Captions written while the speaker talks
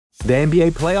The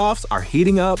NBA playoffs are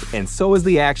heating up, and so is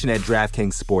the action at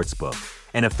DraftKings Sportsbook,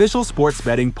 an official sports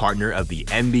betting partner of the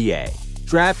NBA.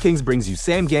 DraftKings brings you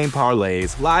same-game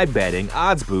parlays, live betting,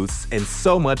 odds boosts, and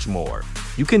so much more.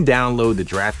 You can download the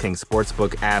DraftKings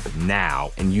Sportsbook app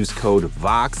now and use code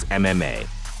VOXMMA.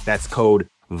 That's code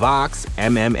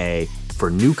VOXMMA for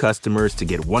new customers to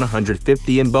get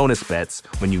 $150 in bonus bets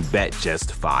when you bet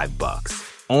just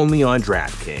 $5. Only on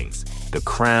DraftKings. The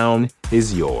crown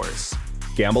is yours.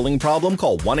 Gambling problem?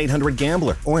 Call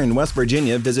 1-800-GAMBLER. Or in West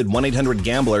Virginia, visit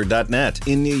 1-800-GAMBLER.net.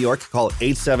 In New York, call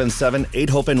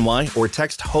 877-8-HOPE-NY or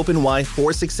text HOPE-NY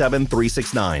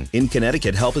 467-369. In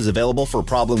Connecticut, help is available for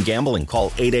problem gambling.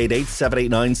 Call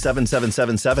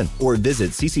 888-789-7777 or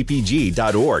visit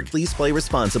ccpg.org. Please play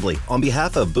responsibly. On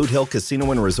behalf of Boot Hill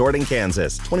Casino and Resort in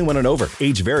Kansas, 21 and over.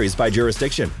 Age varies by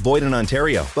jurisdiction. Void in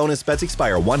Ontario. Bonus bets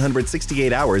expire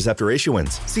 168 hours after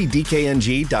issuance. See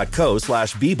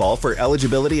dkng.co/bball for eligibility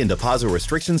and deposit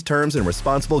restrictions, terms, and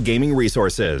responsible gaming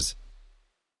resources.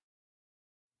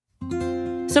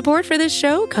 Support for this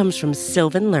show comes from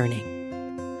Sylvan Learning.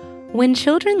 When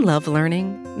children love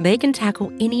learning, they can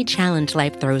tackle any challenge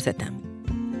life throws at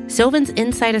them. Sylvan's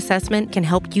Insight Assessment can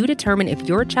help you determine if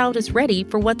your child is ready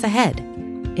for what's ahead.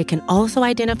 It can also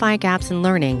identify gaps in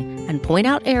learning and point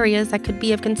out areas that could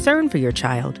be of concern for your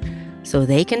child so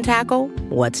they can tackle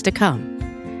what's to come.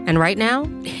 And right now,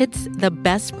 it's the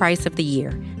best price of the year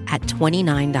at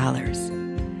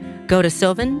 $29. Go to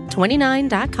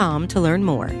sylvan29.com to learn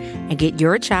more and get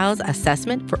your child's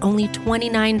assessment for only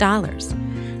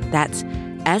 $29. That's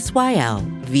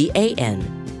SYLVAN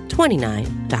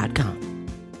 29.com.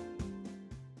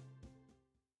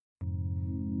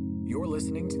 You're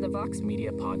listening to the Vox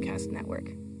Media Podcast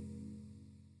Network.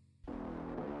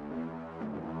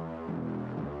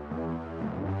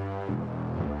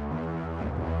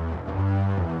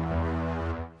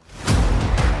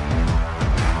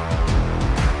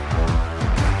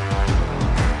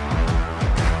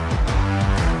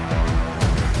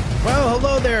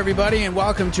 Hello there, everybody, and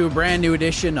welcome to a brand new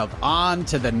edition of On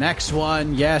to the Next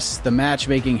One. Yes, the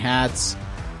matchmaking hats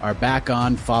are back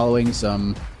on following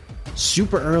some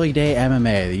super early day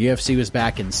MMA. The UFC was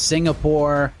back in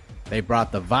Singapore. They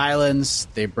brought the violence.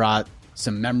 They brought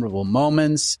some memorable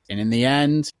moments. And in the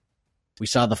end, we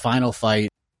saw the final fight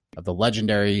of the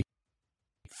legendary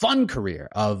fun career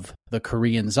of the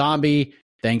Korean Zombie,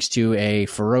 thanks to a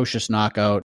ferocious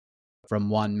knockout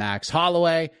from one Max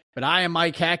Holloway. But I am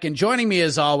Mike Heck, and joining me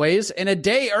as always, in a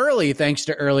day early, thanks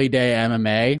to Early Day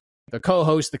MMA, the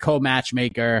co-host, the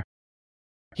co-matchmaker.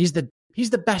 He's the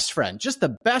best friend, just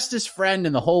the bestest friend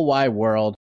in the whole wide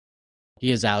world.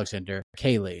 He is Alexander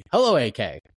K. Lee. Hello,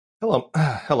 AK. Hello,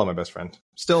 my best friend.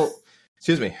 Still,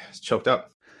 choked up.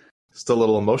 Still a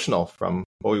little emotional from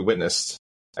what we witnessed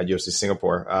at UFC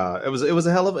Singapore. It was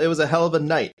a hell of a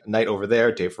night over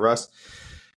there, day for us.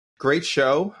 Great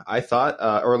show, I thought.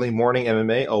 Early morning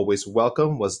MMA, always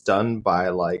welcome, was done by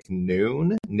like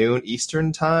noon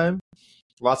Eastern time.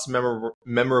 Lots of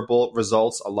memorable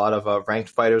results. A lot of ranked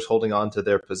fighters holding on to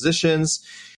their positions.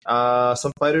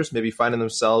 Some fighters maybe finding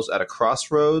themselves at a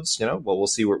crossroads. We'll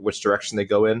see which direction they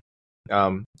go in.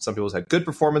 Some people had good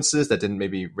performances that didn't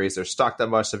maybe raise their stock that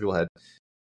much. Some people had,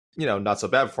 not so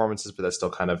bad performances, but that still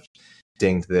kind of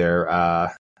dinged their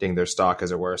stock,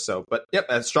 as it were. So, but yep,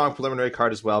 a strong preliminary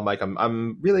card as well, Mike.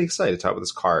 I'm really excited to talk about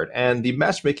this card, and the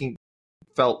matchmaking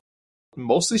felt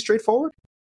mostly straightforward.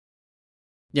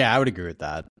 Yeah, I would agree with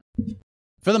that.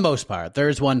 For the most part,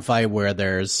 there's one fight where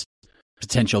there's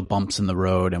potential bumps in the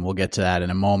road, and we'll get to that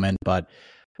in a moment. But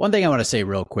one thing I want to say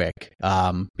real quick,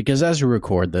 because as we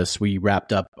record this, we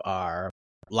wrapped up our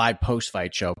live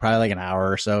post-fight show probably like an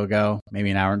hour or so ago, maybe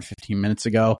an hour and 15 minutes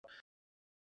ago.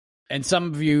 And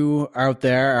some of you out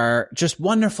there are just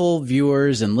wonderful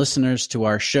viewers and listeners to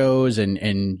our shows,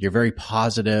 and you're very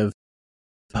positive.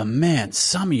 But man,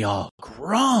 some of y'all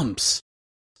grumps.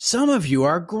 Some of you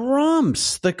are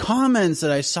grumps. The comments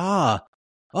that I saw,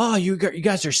 oh, you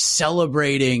guys are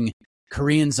celebrating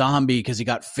Korean Zombie because he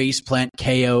got faceplant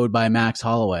KO'd by Max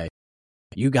Holloway.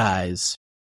 You guys,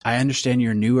 I understand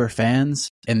you're newer fans,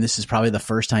 and this is probably the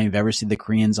first time you've ever seen the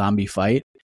Korean Zombie fight.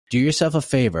 Do yourself a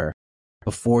favor.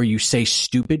 Before you say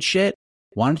stupid shit,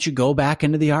 why don't you go back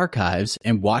into the archives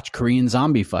and watch Korean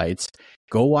Zombie fights?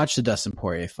 Go watch the Dustin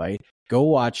Poirier fight. Go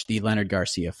watch the Leonard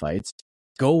Garcia fights.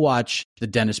 Go watch the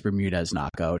Dennis Bermudez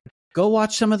knockout. Go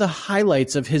watch some of the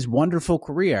highlights of his wonderful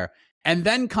career. And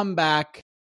then come back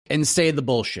and say the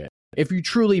bullshit, if you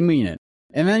truly mean it.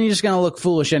 And then you're just going to look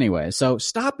foolish anyway. So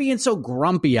stop being so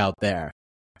grumpy out there.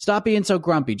 Stop being so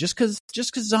grumpy. Just because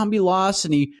Zombie lost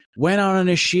and he went out on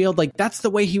his shield, like that's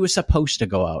the way he was supposed to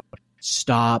go out.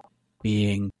 Stop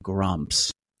being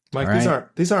grumps. Mike, right?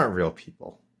 these aren't real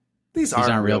people. These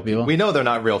aren't real people. We know they're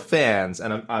not real fans,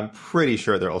 and I'm pretty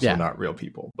sure they're also not real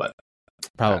people, but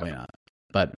probably not.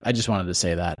 But I just wanted to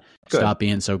say that. Good. Stop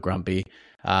being so grumpy.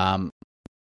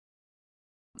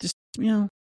 Just,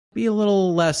 be a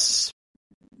little less,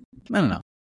 I don't know,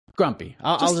 grumpy.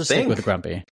 I'll just stick with the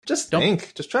grumpy. Just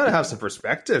think. Just try to have some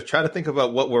perspective. Try to think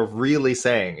about what we're really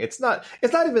saying. It's not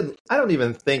even, I don't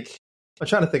even think, I'm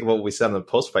trying to think about what we said on the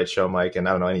post-fight show, Mike, and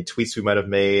I don't know, any tweets we might have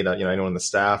made, anyone in the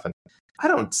staff, and I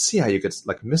don't see how you could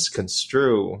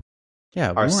misconstrue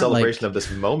our celebration of this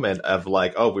moment of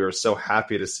we were so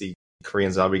happy to see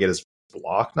Korean Zombie get his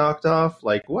block knocked off.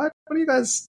 What? What are you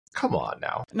guys? Come on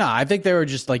now. No, I think they were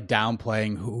just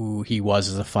downplaying who he was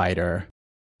as a fighter,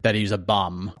 that he's a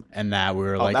bum, and that we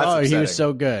were upsetting. He was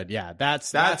so good. Yeah,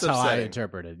 that's how upsetting. I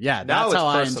interpreted. Yeah, that's how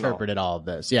I interpreted all of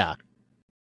this. Yeah.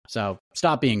 So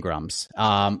stop being grumps.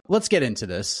 Let's get into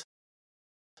this.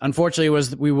 Unfortunately,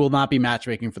 we will not be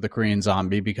matchmaking for the Korean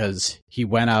Zombie because he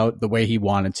went out the way he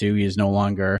wanted to. He is no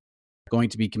longer going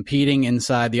to be competing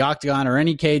inside the octagon or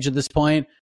any cage at this point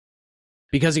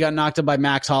because he got knocked out by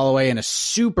Max Holloway in a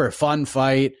super fun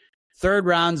fight. Third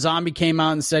round, Zombie came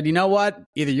out and said, you know what?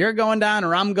 Either you're going down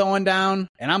or I'm going down,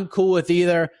 and I'm cool with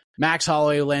either. Max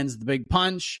Holloway lands the big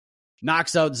punch,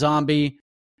 knocks out Zombie,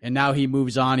 and now he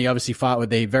moves on. He obviously fought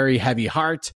with a very heavy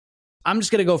heart. I'm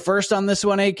just going to go first on this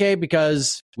one, AK,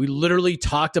 because we literally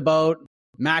talked about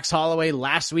Max Holloway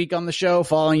last week on the show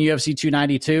following UFC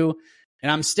 292,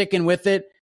 and I'm sticking with it.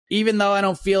 Even though I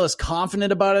don't feel as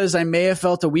confident about it as I may have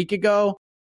felt a week ago,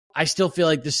 I still feel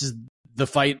like this is the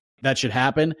fight that should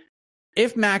happen.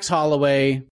 If Max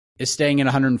Holloway is staying at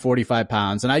 145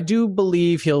 pounds, and I do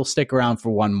believe he'll stick around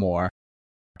for one more,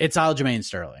 it's Aljamain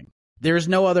Sterling. There's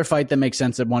no other fight that makes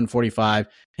sense at 145.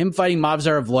 Him fighting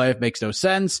Movsar Evloev makes no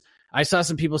sense. I saw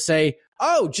some people say,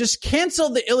 just cancel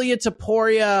the Ilya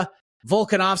Topuria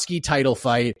Volkanovski title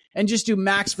fight and just do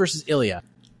Max versus Ilya.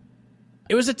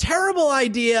 It was a terrible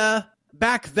idea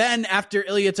back then after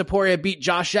Ilya Topuria beat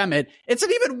Josh Emmett. It's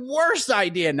an even worse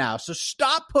idea now. So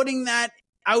stop putting that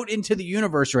out into the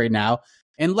universe right now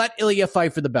and let Ilya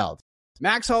fight for the belt.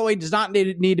 Max Holloway does not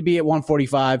need to be at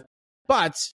 145,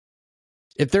 but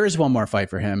if there is one more fight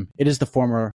for him, it is the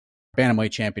former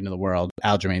bantamweight champion of the world,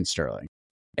 Aljamain Sterling.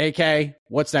 AK,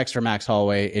 what's next for Max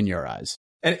Holloway in your eyes?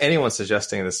 And anyone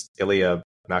suggesting this Ilya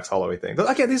Max Holloway thing,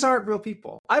 okay, these aren't real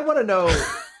people. I want to know.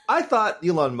 I thought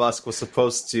Elon Musk was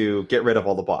supposed to get rid of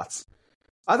all the bots.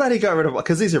 I thought he got rid of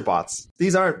because these are bots.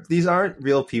 These aren't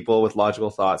real people with logical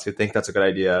thoughts who think that's a good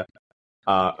idea.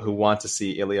 Who want to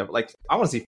see Ilya?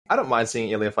 I don't mind seeing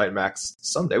Ilya fight Max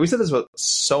someday. We said this about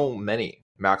so many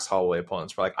Max Holloway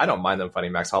opponents. We're I don't mind them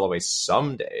fighting Max Holloway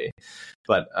someday,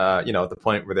 but the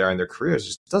point where they are in their careers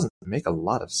just doesn't make a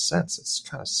lot of sense. It's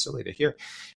kind of silly to hear.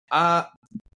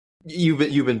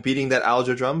 You've been beating that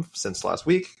Aljo drum since last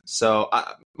week. So,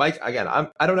 Mike, again,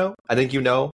 I don't know. I think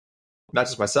not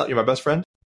just myself. You're my best friend.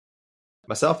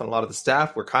 Myself and a lot of the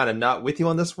staff, we're kind of not with you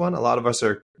on this one. A lot of us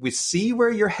we see where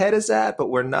your head is at,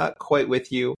 but we're not quite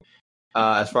with you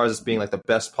as far as this being the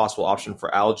best possible option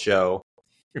for Aljo.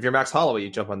 If you're Max Holloway,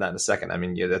 you jump on that in a second. I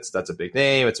mean, yeah, that's a big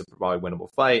name. It's a probably winnable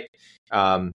fight.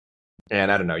 And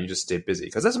I don't know, you just stay busy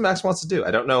because that's what Max wants to do. I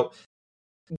don't know.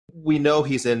 We know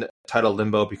he's in title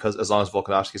limbo because as long as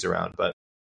Volkanovski's around, but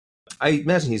I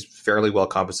imagine he's fairly well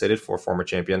compensated for a former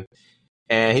champion,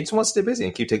 and he just wants to stay busy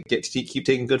and keep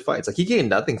taking good fights. He gained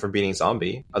nothing from beating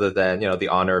Zombie other than the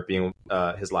honor of being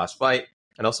his last fight,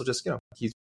 and also just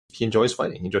he enjoys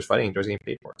fighting. He enjoys fighting. He enjoys getting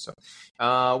paid for it.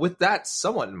 So, with that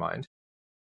somewhat in mind,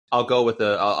 I'll go with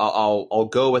I'll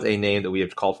go with a name that we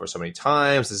have called for so many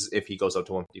times. This is if he goes up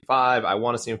to 155. I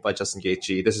want to see him fight Justin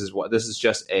Gaethje. This is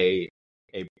just a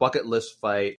bucket list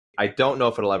fight. I don't know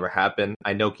if it'll ever happen.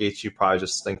 I know Gaethje probably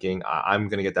just thinking, I'm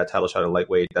going to get that title shot at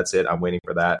lightweight. That's it. I'm waiting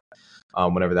for that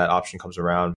whenever that option comes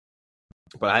around.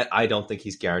 But I don't think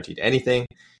he's guaranteed anything.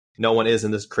 No one is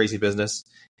in this crazy business.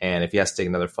 And if he has to take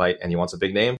another fight and he wants a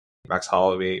big name, Max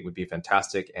Holloway would be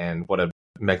fantastic. And what a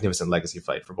magnificent legacy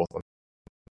fight for both of them.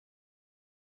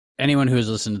 Anyone who has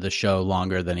listened to the show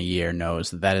longer than a year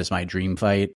knows that is my dream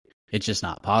fight. It's just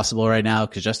not possible right now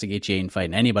because Justin Gaethje ain't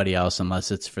fighting anybody else unless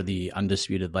it's for the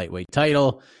undisputed lightweight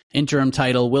title. Interim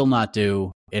title will not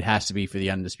do. It has to be for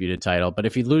the undisputed title. But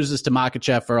if he loses to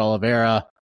Makhachev or Oliveira,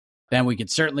 then we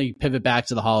could certainly pivot back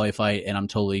to the Holloway fight, and I'm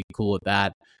totally cool with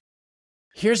that.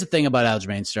 Here's the thing about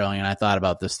Aljamain Sterling, and I thought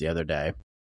about this the other day.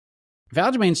 If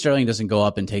Aljamain Sterling doesn't go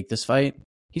up and take this fight,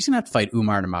 he's going to have to fight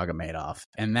Umar Nurmagomedov,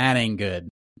 and that ain't good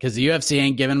because the UFC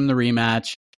ain't giving him the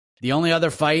rematch. The only other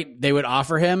fight they would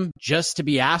offer him, just to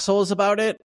be assholes about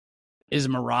it, is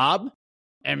Merab.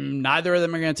 and neither of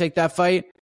them are going to take that fight.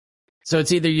 So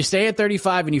it's either you stay at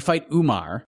 35 and you fight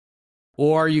Umar,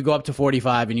 or you go up to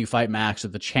 45 and you fight Max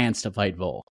with a chance to fight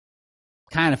Volk.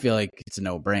 Kind of feel like it's a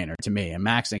no-brainer to me, and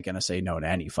Max ain't going to say no to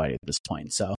any fight at this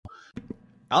point. So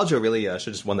Aljo really should have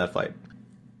just won that fight.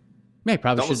 Yeah,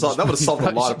 probably that would have solved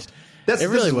a lot of. This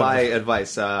is my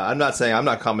advice. I'm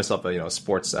not calling myself a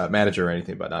sports manager or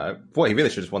anything, but boy, he really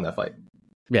should have just won that fight.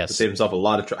 Yes, to save himself a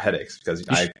lot of headaches because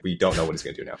we don't know what he's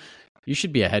going to do now. You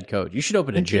should be a head coach. You should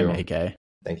open a gym, AK.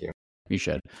 Thank you. You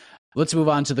should. Let's move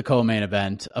on to the co-main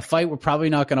event. A fight we're probably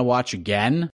not going to watch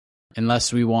again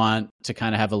unless we want to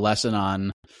kind of have a lesson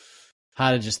on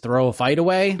how to just throw a fight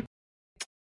away.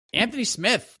 Anthony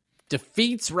Smith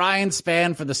defeats Ryan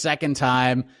Spann for the second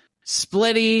time.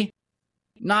 Splitty.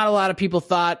 Not a lot of people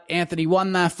thought Anthony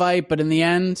won that fight, but in the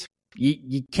end,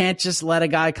 you can't just let a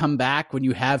guy come back when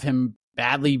you have him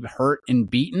badly hurt and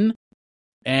beaten.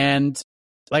 And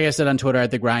like I said on Twitter, I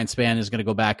think Ryan Spann is going to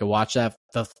go back and watch that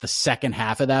the second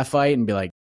half of that fight and be like,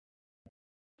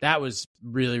 that was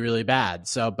really, really bad.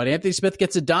 So, but Anthony Smith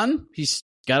gets it done. He's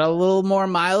got a little more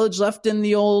mileage left in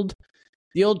the old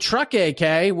truck,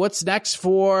 AK. What's next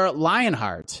for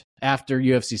Lionheart after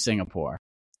UFC Singapore?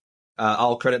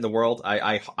 All credit in the world.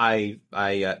 I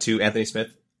to Anthony Smith.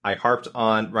 I harped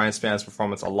on Ryan Spann's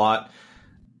performance a lot.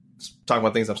 Talking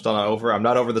about things I'm still not over. I'm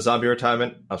not over the zombie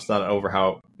retirement. I'm still not over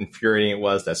how infuriating it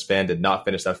was that Spann did not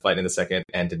finish that fight in the second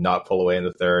and did not pull away in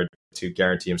the third to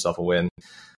guarantee himself a win.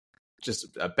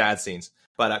 Just bad scenes.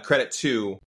 But credit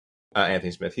to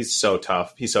Anthony Smith. He's so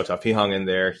tough. He hung in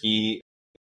there.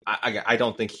 I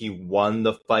don't think he won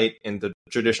the fight in the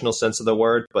traditional sense of the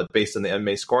word, but based on the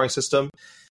MMA scoring system,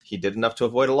 he did enough to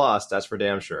avoid a loss. That's for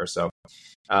damn sure. So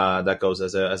that goes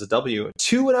as a W.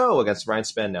 2-0 against Ryan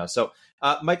Spann now. So,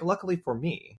 Mike, luckily for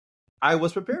me, I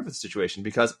was prepared for the situation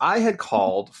because I had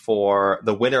called for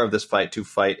the winner of this fight to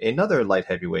fight another light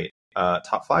heavyweight,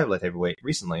 top 5 light heavyweight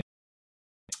recently.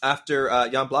 After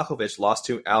Jan Blachowicz lost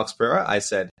to Alex Pereira,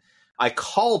 I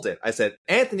called it. I said,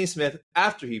 Anthony Smith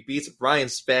after he beats Ryan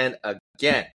Spann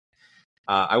again.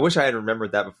 I wish I had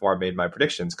remembered that before I made my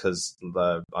predictions because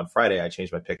on Friday I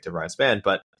changed my pick to Ryan Spann,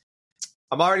 but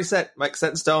I'm already set. Mike,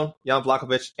 set in stone. Jan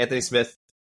Blachowicz, Anthony Smith.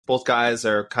 Both guys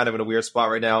are kind of in a weird spot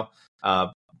right now.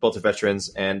 Both are veterans,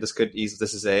 and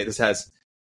this has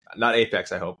not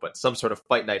Apex, I hope, but some sort of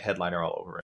fight night headliner all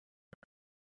over it.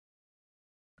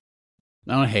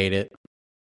 I don't hate it.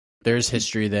 There's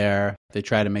history there. They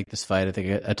try to make this fight, I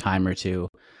think, a time or two.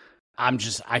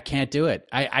 I can't do it.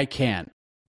 I can't.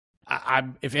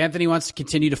 If Anthony wants to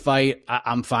continue to fight,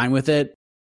 I'm fine with it.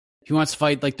 He wants to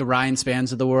fight like the Ryan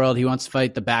Spanns of the world. He wants to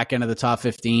fight the back end of the top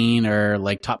 15 or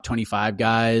like top 25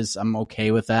 guys. I'm okay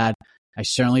with that. I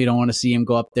certainly don't want to see him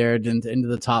go up there into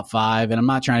the top 5, and I'm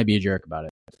not trying to be a jerk about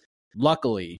it.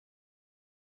 Luckily,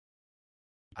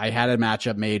 I had a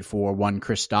matchup made for one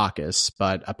Chris Daukaus,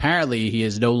 but apparently he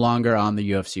is no longer on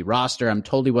the UFC roster. I'm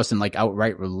told he wasn't like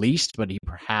outright released, but he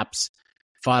perhaps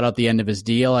fought out the end of his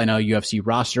deal. I know UFC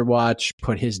Roster Watch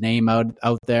put his name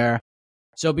out there.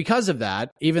 So because of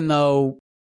that, even though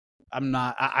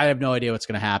I have no idea what's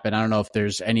going to happen. I don't know if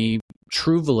there's any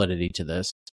true validity to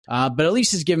this, but at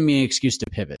least it's given me an excuse to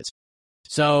pivot.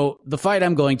 So the fight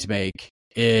I'm going to make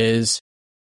is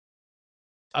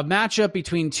a matchup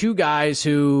between two guys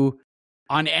who,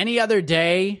 on any other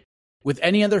day, with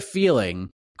any other feeling,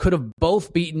 could have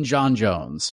both beaten Jon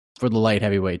Jones for the light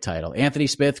heavyweight title. Anthony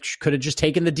Smith could have just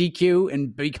taken the DQ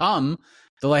and become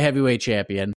the light heavyweight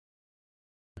champion.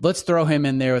 Let's throw him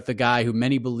in there with the guy who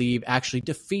many believe actually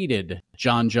defeated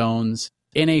Jon Jones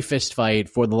in a fist fight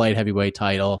for the light heavyweight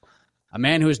title. A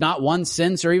man who has not won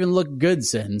since or even looked good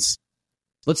since.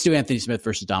 Let's do Anthony Smith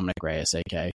versus Dominic Reyes,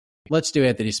 AK. Let's do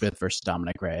Anthony Smith versus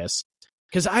Dominic Reyes.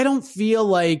 Because I don't feel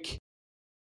like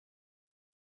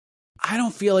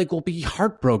we'll be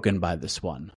heartbroken by this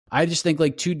one. I just think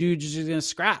like two dudes are just going to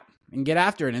scrap and get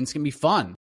after it, and it's going to be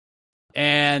fun.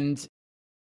 And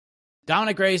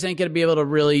Dominic Reyes ain't going to be able to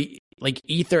really like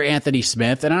ether Anthony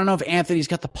Smith. And I don't know if Anthony's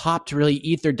got the pop to really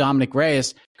ether Dominic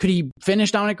Reyes. Could he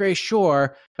finish Dominic Reyes?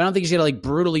 Sure. But I don't think he's going to like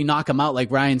brutally knock him out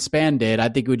like Ryan Spann did. I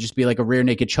think it would just be like a rear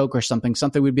naked choke or something.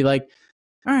 Something would be like,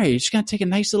 all right, you're just going to take a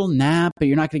nice little nap, but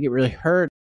you're not going to get really hurt.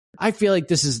 I feel like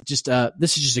this is just a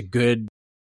good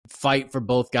fight for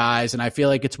both guys. And I feel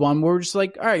like it's one where we're just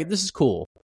like, all right, this is cool.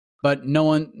 But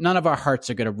none of our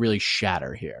hearts are going to really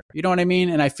shatter here. You know what I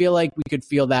mean? And I feel like we could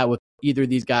feel that with either of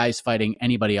these guys fighting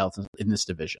anybody else in this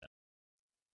division.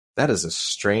 That is a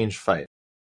strange fight.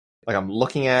 Like, I'm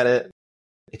looking at it.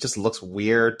 It just looks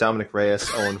weird. Dominic Reyes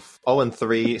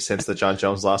 0-3 since the Jon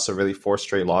Jones loss, so really 4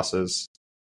 straight losses.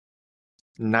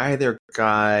 Neither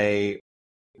guy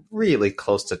really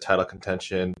close to title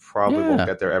contention. Probably won't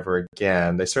get there ever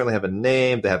again. They certainly have a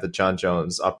name. They have the John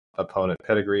Jones opponent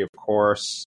pedigree, of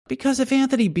course. Because if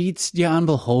Anthony beats Jan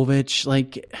Blachowicz,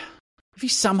 like, if he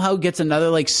somehow gets another,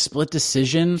 like, split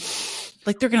decision,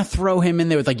 like, they're going to throw him in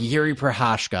there with, like, Yuri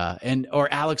Prohashka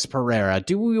or Alex Pereira.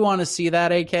 Do we want to see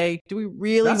that, AK? Do we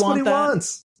really want that? That's what he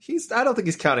wants. I don't think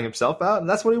he's counting himself out, and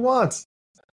that's what he wants.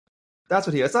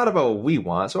 It's not about what we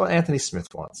want. It's what Anthony Smith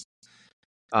wants.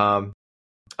 I'm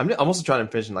also trying to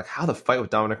envision like how the fight with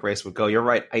Dominic Reyes would go. You're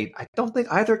right. I don't think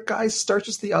either guy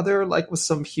starches the other like with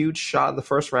some huge shot in the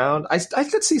first round. I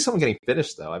could see someone getting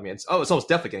finished though. I mean, it's almost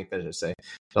definitely getting finished. I say. I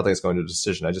don't think it's going to a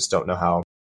decision. I just don't know how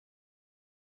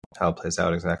it plays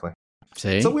out exactly.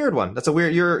 See? It's a weird one. That's a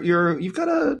weird. You've got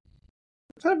a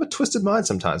kind of a twisted mind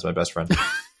sometimes, my best friend.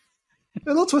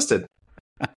 You're a little twisted.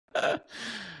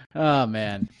 Oh,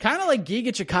 man. Kind of like Giga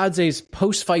Chikadze's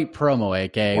post-fight promo,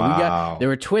 AK. Wow. There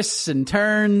were twists and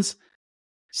turns.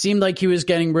 Seemed like he was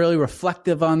getting really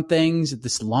reflective on things.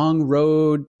 This long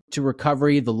road to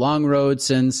recovery, the long road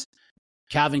since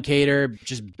Calvin Kattar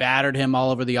just battered him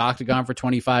all over the octagon for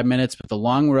 25 minutes. But the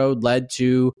long road led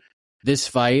to this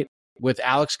fight with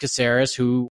Alex Caceres,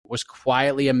 who was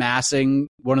quietly amassing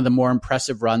one of the more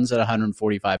impressive runs at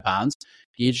 145 pounds.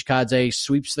 Giga Chikadze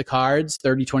sweeps the cards,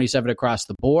 30-27 across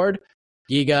the board.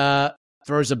 Giga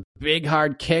throws a big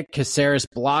hard kick. Caceres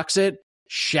blocks it,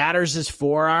 shatters his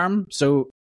forearm. So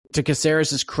to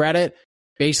Caceres' credit,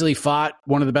 basically fought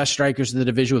one of the best strikers in the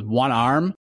division with one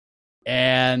arm.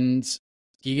 And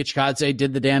Giga Chikadze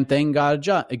did the damn thing, got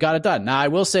it done. Now, I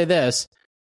will say this.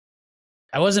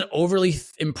 I wasn't overly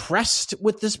impressed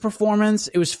with this performance.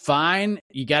 It was fine.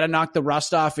 You got to knock the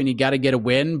rust off and you got to get a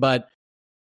win, but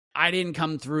I didn't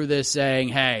come through this saying,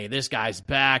 hey, this guy's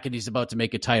back and he's about to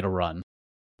make a title run.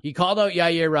 He called out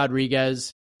Yair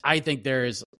Rodriguez. I think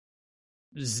there's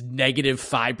negative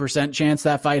 5% chance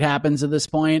that fight happens at this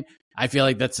point. I feel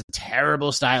like that's a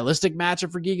terrible stylistic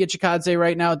matchup for Giga Chikadze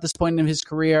right now at this point in his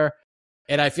career.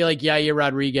 And I feel like Yair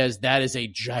Rodriguez, that is a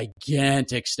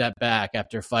gigantic step back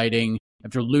after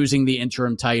losing the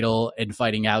interim title and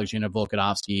fighting Alexander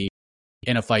Volkanovski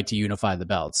in a fight to unify the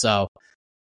belt. So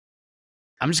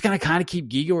I'm just going to kind of keep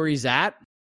Giga where he's at.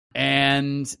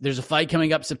 And there's a fight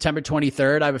coming up September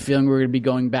 23rd. I have a feeling we're going to be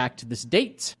going back to this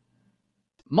date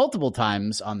multiple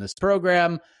times on this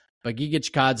program. But Giga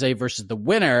Chikadze versus the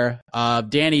winner of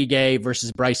Danny Ige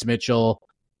versus Bryce Mitchell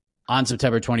on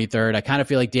September 23rd. I kind of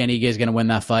feel like Danny Ige is going to win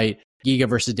that fight. Giga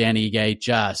versus Danny Ige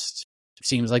just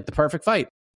seems like the perfect fight.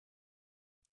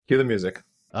 Cue the music.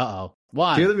 Uh-oh.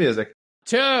 1. Cue the music.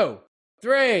 2,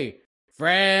 3.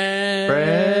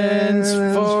 Friends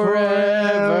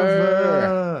forever.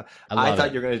 I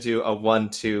thought you were going to do a 1,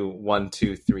 2, 1,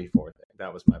 2, 3, 4 thing.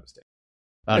 That was my mistake.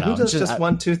 Oh, no, who does just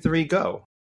 1, 2, 3 go?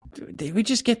 We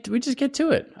just get to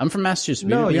it. I'm from Massachusetts.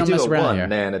 No, we you don't do mess a around 1 here.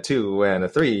 and a 2 and a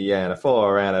 3 and a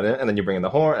 4 and then you bring in the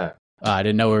horn. I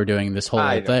didn't know we were doing this whole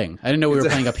thing. I didn't know we were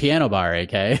playing a piano bar,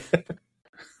 AK.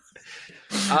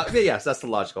 Yes, that's the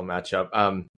logical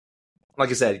matchup. Like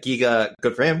I said, Giga,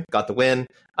 good for him, got the win,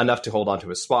 enough to hold on to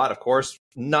his spot, of course,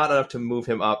 not enough to move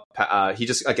him up. He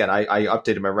just, again, I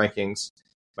updated my rankings,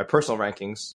 my personal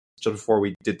rankings, just before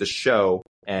we did the show,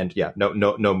 and yeah,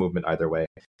 no movement either way.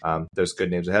 There's good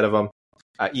names ahead of him.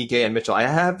 Ige and Mitchell, I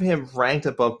have him ranked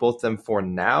above both them for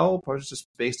now, probably just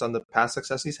based on the past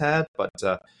success he's had, but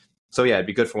so yeah, it'd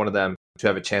be good for one of them to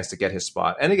have a chance to get his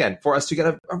spot. And again, for us to get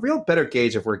a real better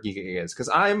gauge of where Giga is. Because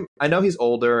I know he's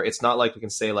older. It's not like we can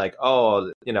say like,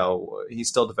 oh, he's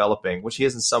still developing, which he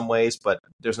is in some ways, but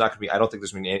there's not going to be, I don't think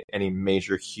there's going to be any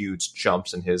major, huge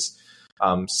jumps in his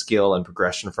skill and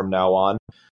progression from now on.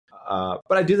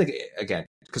 But I do think, again,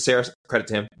 Caceres, credit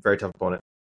to him, very tough opponent.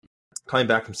 Coming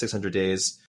back from 600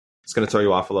 days, it's going to throw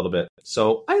you off a little bit.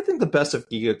 So I think the best of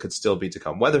Giga could still be to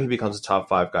come, whether he becomes a top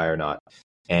 5 guy or not.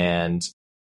 And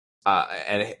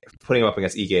putting him up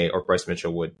against Ige or Bryce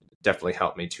Mitchell would definitely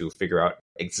help me to figure out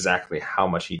exactly how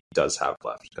much he does have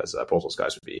left, because both those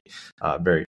guys would be a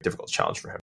very difficult challenge for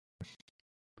him.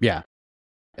 Yeah.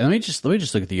 And let me just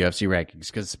look at the UFC rankings,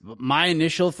 because my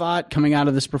initial thought coming out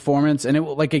of this performance, and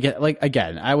it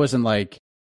again, I wasn't like,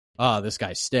 oh, this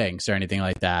guy stinks or anything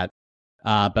like that.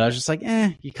 But I was just like,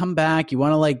 you come back, you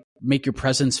want to like make your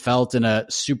presence felt in a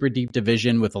super deep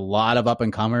division with a lot of up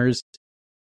and comers.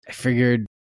 I figured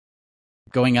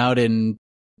going out and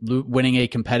winning a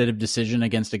competitive decision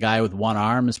against a guy with one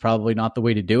arm is probably not the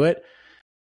way to do it.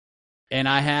 And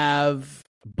I have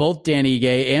both Danny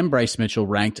Ige and Bryce Mitchell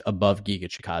ranked above Giga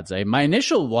Chikadze. My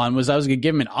initial one was I was going to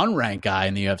give him an unranked guy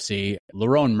in the UFC,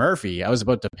 Lerone Murphy. I was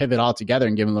about to pivot altogether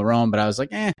and give him Lerone, but I was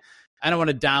like, I don't want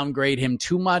to downgrade him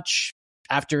too much.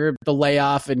 after the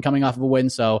layoff and coming off of a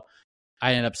win. So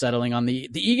I ended up settling on the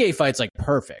Ige fight's like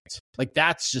perfect. Like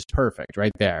that's just perfect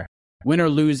right there. Win or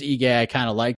lose Ige, I kind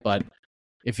of like, but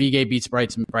if Ige beats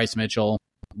Bryce Mitchell,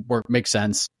 makes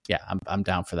sense. Yeah, I'm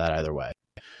down for that either way.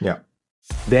 Yeah.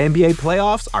 The NBA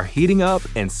playoffs are heating up,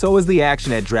 and so is the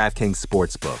action at DraftKings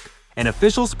Sportsbook, an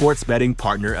official sports betting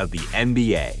partner of the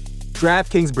NBA.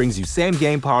 DraftKings brings you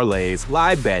same-game parlays,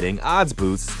 live betting, odds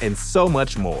boosts, and so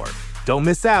much more. Don't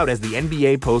miss out as the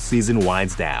NBA postseason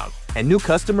winds down. And new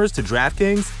customers to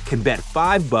DraftKings can bet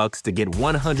 $5 to get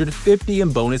 $150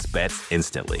 in bonus bets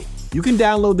instantly. You can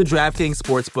download the DraftKings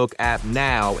Sportsbook app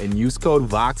now and use code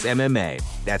VOXMMA.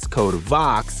 That's code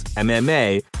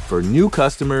VOXMMA for new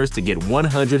customers to get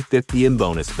 $150 in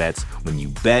bonus bets when you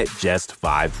bet just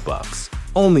 $5.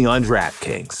 Only on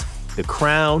DraftKings. The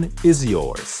crown is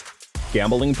yours.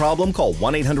 Gambling problem? Call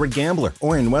 1-800-GAMBLER.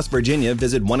 Or in West Virginia,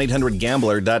 visit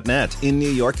 1-800-GAMBLER.net. In New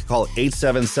York, call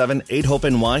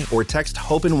 877-8-HOPE-NY or text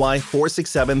HOPE-NY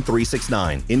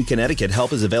 467-369. In Connecticut,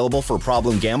 help is available for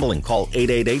problem gambling. Call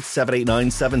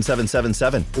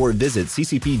 888-789-7777 or visit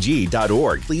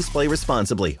ccpg.org. Please play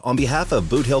responsibly. On behalf of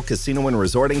Boot Hill Casino and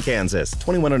Resort in Kansas,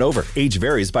 21 and over. Age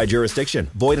varies by jurisdiction.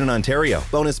 Void in Ontario.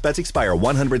 Bonus bets expire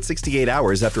 168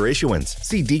 hours after issuance.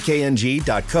 See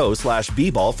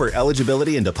dkng.co/bball for eligibility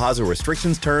and deposit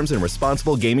restrictions, terms, and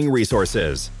responsible gaming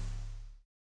resources.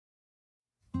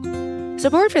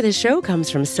 Support for this show comes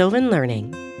from Sylvan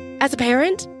Learning. As a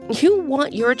parent, you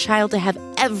want your child to have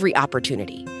every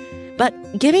opportunity, but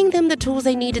giving them the tools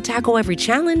they need to tackle every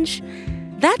challenge,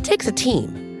 that takes a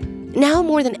team. Now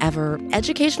more than ever,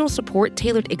 educational support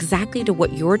tailored exactly to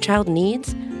what your child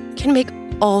needs can make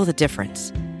all the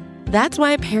difference. That's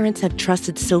why parents have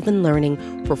trusted Sylvan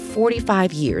Learning for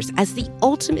 45 years as the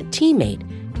ultimate teammate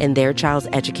in their child's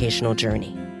educational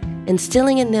journey,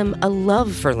 instilling in them a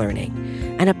love for learning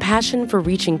and a passion for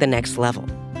reaching the next level.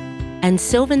 And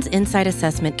Sylvan's Insight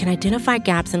Assessment can identify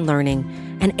gaps in learning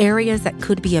and areas that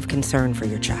could be of concern for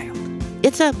your child.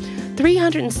 It's a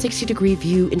 360-degree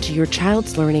view into your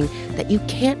child's learning that you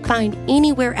can't find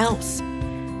anywhere else,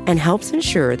 and helps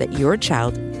ensure that your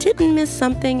child didn't miss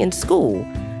something in school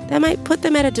that might put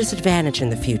them at a disadvantage in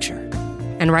the future.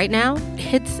 And right now,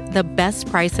 it's the best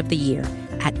price of the year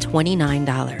at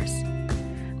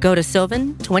 $29. Go to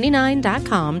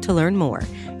sylvan29.com to learn more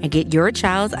and get your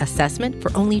child's assessment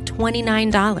for only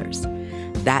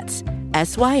 $29. That's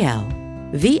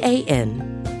SYLVAN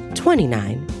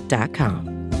 29.com.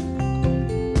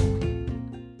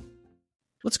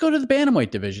 Let's go to the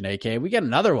bantamweight division, AK. We got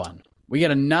another one. We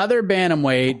got another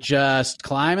bantamweight just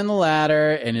climbing the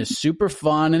ladder and is super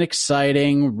fun and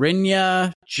exciting.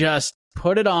 Rinya just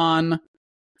put it on.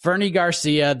 Fernie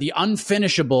Garcia, the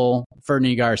unfinishable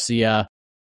Fernie Garcia.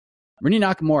 Rinya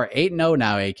Nakamura, 8-0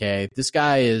 now, AK. This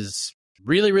guy is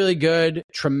really, really good.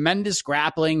 Tremendous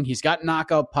grappling. He's got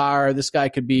knockout power. This guy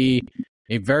could be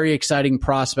a very exciting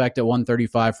prospect at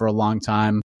 135 for a long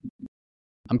time.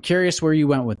 I'm curious where you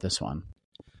went with this one.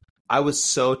 I was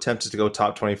so tempted to go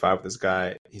top 25 with this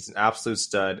guy. He's an absolute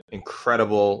stud,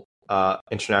 incredible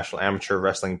international amateur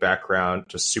wrestling background,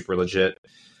 just super legit.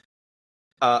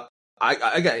 I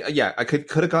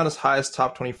could have gone as high as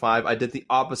top 25. I did the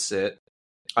opposite.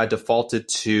 I defaulted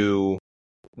to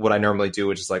what I normally do,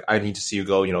 which is like, I need to see you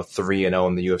go, 3-0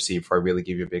 in the UFC before I really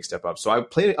give you a big step up. So I'm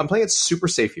playing it super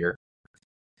safe here.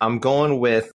 I'm going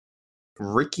with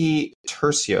Ricky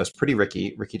Turcios. Pretty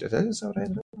Ricky. Ricky, is that what I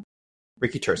ended up with?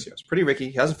 Ricky Turcios. Pretty Ricky.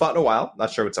 He hasn't fought in a while. Not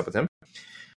sure what's up with him.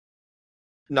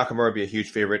 Nakamura would be a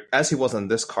huge favorite, as he was on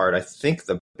this card. I think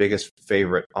the biggest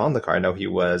favorite on the card. I know he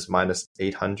was minus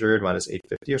 800, minus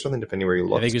 850 or something, depending where you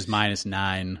look. I think he was minus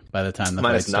 9 by the time the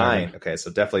minus fight started. 9. Okay,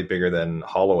 so definitely bigger than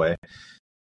Holloway,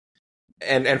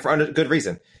 and for good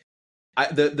reason.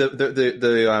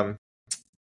 If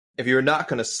you're not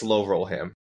going to slow roll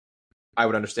him, I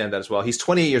would understand that as well. He's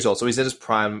 28 years old, so he's in his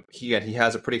prime. He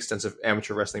has a pretty extensive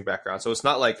amateur wrestling background, so it's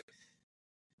not like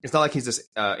he's this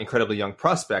incredibly young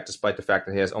prospect, despite the fact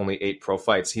that he has only 8 pro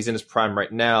fights. He's in his prime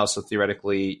right now, so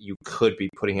theoretically, you could be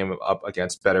putting him up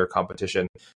against better competition.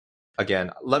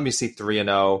 Again, let me see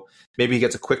 3-0. Maybe he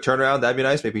gets a quick turnaround. That'd be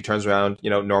nice. Maybe he turns around,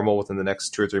 normal within the next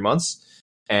 2 or 3 months.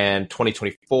 And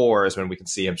 2024 is when we can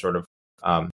see him sort of.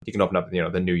 He can open up,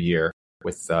 the new year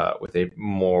with a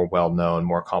more well-known,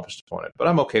 more accomplished opponent. But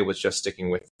I'm okay with just sticking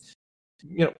with,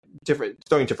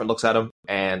 throwing different looks at him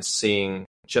and seeing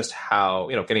just how,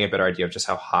 getting a better idea of just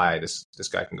how high this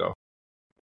guy can go.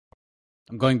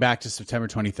 I'm going back to September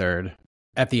 23rd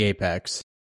at the Apex,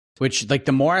 which, like,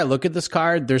 the more I look at this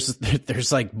card,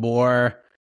 there's like more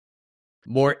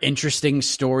interesting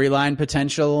storyline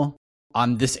potential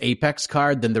on this Apex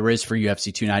card than there is for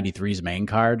UFC 293's main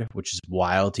card, which is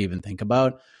wild to even think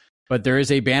about. But there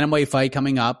is a bantamweight fight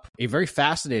coming up, a very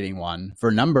fascinating one for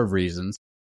a number of reasons.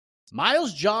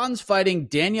 Miles Johns fighting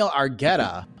Daniel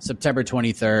Argueta September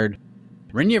 23rd.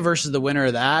 Rinya versus the winner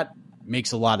of that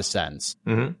makes a lot of sense.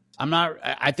 Mm-hmm.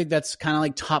 I think that's kind of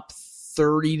like top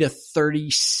 30 to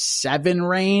 37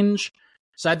 range.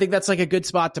 So I think that's like a good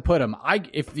spot to put him.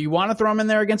 If you want to throw him in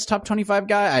there against top 25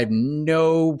 guy, I have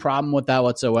no problem with that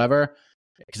whatsoever,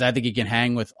 because I think he can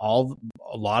hang with a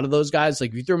lot of those guys.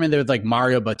 Like if you threw him in there with like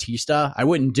Mario Bautista, I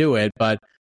wouldn't do it, but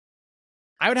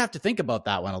I would have to think about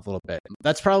that one a little bit.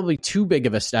 That's probably too big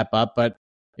of a step up, but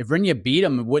if Rinya beat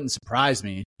him, it wouldn't surprise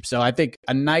me. So I think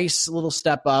a nice little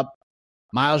step up.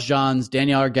 Miles Johns,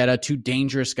 Daniel Argueta, two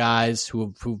dangerous guys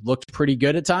who've looked pretty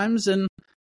good at times and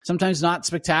sometimes not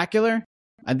spectacular.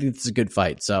 I think it's a good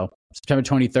fight. So September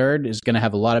 23rd is going to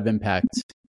have a lot of impact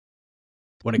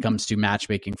when it comes to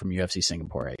matchmaking from UFC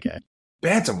Singapore, AK.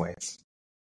 Bantamweights.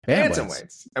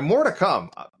 And more to come.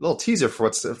 A little teaser for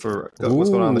what's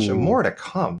going on in the show. More to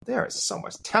come. There is so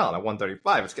much talent at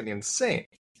 135. It's getting insane.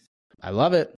 I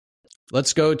love it.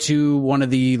 Let's go to one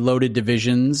of the loaded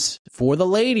divisions for the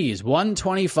ladies.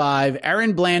 125,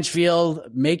 Erin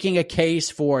Blanchfield making a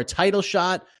case for a title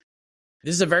shot.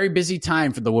 This is a very busy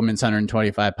time for the women's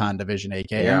 125-pound division,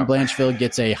 AK. Yeah. Erin Blanchfield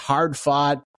gets a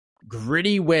hard-fought,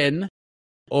 gritty win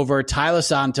over Tyler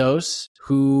Santos,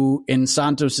 who in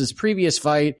Santos's previous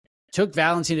fight took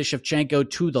Valentina Shevchenko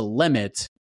to the limit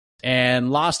and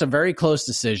lost a very close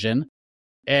decision.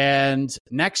 And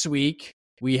next week,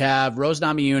 we have Rose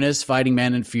Namajunas fighting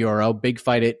Manon Fiorot, big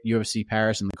fight at UFC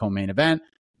Paris in the co-main event.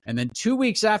 And then 2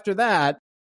 weeks after that,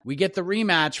 we get the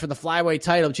rematch for the flyweight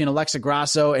title between Alexa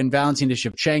Grasso and Valentina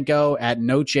Shevchenko at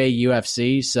Noche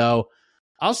UFC. So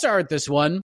I'll start with this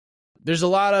one. There's a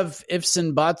lot of ifs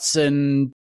and buts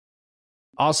and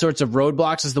all sorts of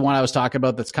roadblocks is the one I was talking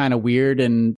about that's kind of weird,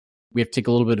 and we have to take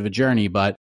a little bit of a journey.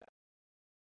 But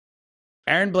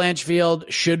Erin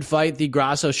Blanchfield should fight the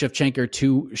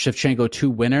Grasso-Shevchenko 2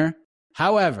 winner.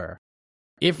 However,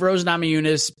 if Rose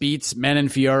Namajunas beats Manon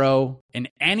Fiorot in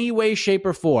any way, shape,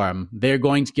 or form, they're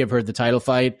going to give her the title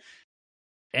fight,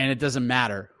 and it doesn't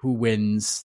matter who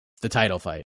wins the title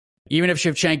fight. Even if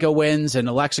Shevchenko wins and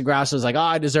Alexa Grasso is like,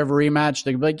 I deserve a rematch,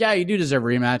 they're going to be like, yeah, you do deserve a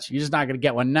rematch. You're just not going to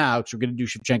get one now because we're going to do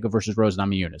Shevchenko versus Rose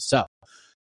Namajunas. So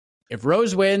if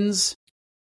Rose wins,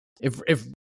 if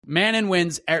Manon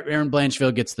wins, Erin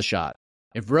Blanchfield gets the shot.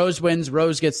 If Rose wins,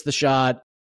 Rose gets the shot.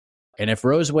 And if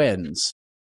Rose wins,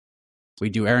 we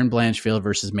do Erin Blanchfield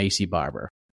versus Macy Barber.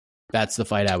 That's the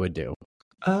fight I would do.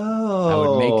 Oh. I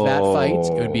would make that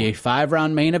fight. It would be a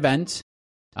 5-round main event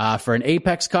for an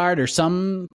Apex card or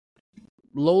some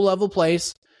low-level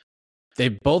place.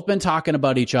 They've both been talking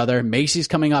about each other. Macy's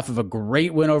coming off of a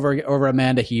great win over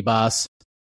Amanda Hebos.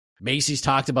 Macy's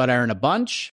talked about Erin a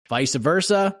bunch, vice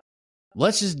versa.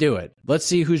 Let's just do it. Let's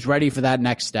see who's ready for that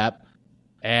next step.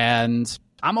 And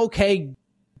I'm okay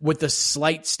with the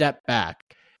slight step back,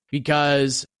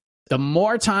 because the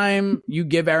more time you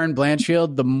give Erin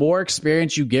Blanchfield, the more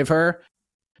experience you give her,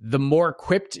 the more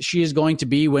equipped she is going to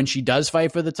be when she does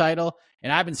fight for the title.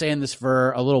 And I've been saying this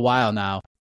for a little while now.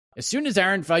 As soon as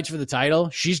Erin fights for the title,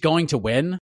 she's going to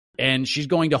win, and she's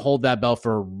going to hold that belt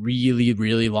for a really,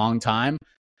 really long time.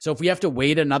 So if we have to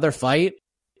wait another fight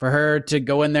for her to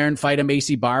go in there and fight a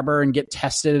Macy Barber and get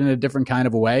tested in a different kind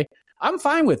of a way, I'm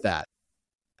fine with that.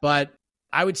 But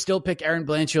I would still pick Erin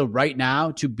Blanchfield right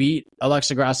now to beat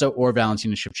Alexa Grasso or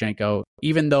Valentina Shevchenko,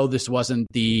 even though this wasn't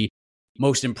the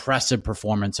most impressive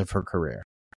performance of her career.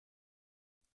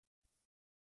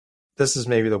 This is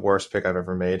maybe the worst pick I've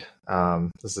ever made.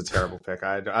 This is a terrible pick.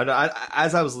 I,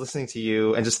 as I was listening to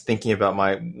you and just thinking about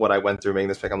what I went through making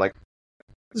this pick, I'm like,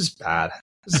 this is bad.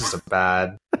 This is a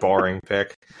bad, boring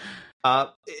pick.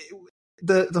 The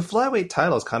flyweight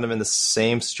title is kind of in the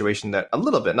same situation that a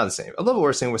little bit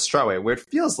worse thing with strawweight, where it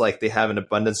feels like they have an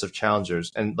abundance of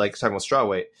challengers. And like talking about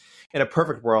strawweight, in a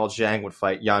perfect world, Zhang would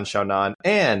fight Yan Xiaonan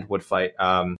and would fight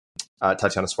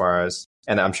Tatiana Suarez.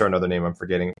 And I'm sure another name I'm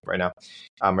forgetting right now.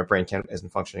 My brain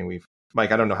isn't functioning.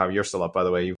 Mike, I don't know how you're still up, by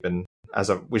the way. You've been, as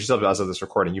of this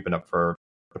recording, you've been up for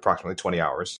approximately 20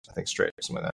 hours, I think, straight, or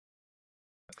something like that.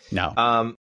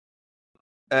 No.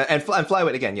 And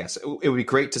flyweight, again, yes. It would be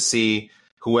great to see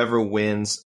whoever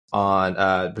wins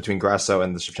on between Grasso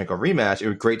and the Shevchenko rematch. It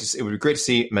would be great to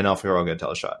see Manon Fiorot get a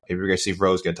title shot. It would be great to see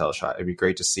Rose get a title shot. It would be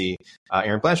great to see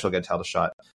Erin Blanchfield get a title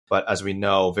shot. But as we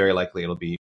know, very likely it'll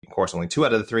be, of course, only 2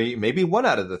 out of the 3, maybe 1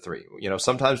 out of the 3. You know,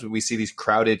 sometimes we see these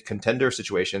crowded contender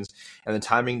situations, and the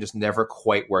timing just never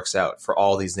quite works out for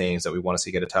all these names that we want to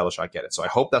see get a title shot get it. So I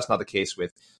hope that's not the case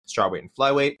with strawweight and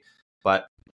flyweight. but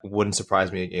wouldn't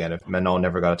surprise me again if Manon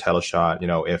never got a title shot.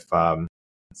 If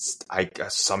I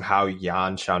guess somehow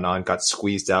Yan Xiaonan got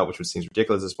squeezed out, which would seem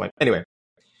ridiculous at this point. Anyway,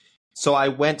 so I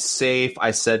went safe.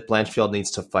 I said Blanchfield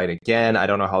needs to fight again. I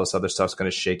don't know how this other stuff's going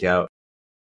to shake out.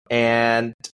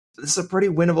 And this is a pretty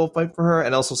winnable fight for her,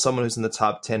 and also someone who's in the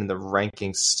top 10 in the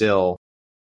rankings still.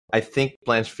 I think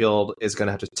Blanchfield is going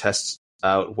to have to test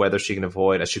out whether she can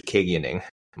avoid a Chukagianing,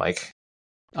 Mike.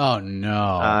 Oh, no.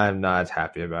 I'm not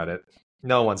happy about it.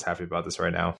 No one's happy about this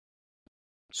right now.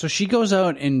 So she goes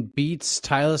out and beats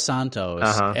Tyler Santos,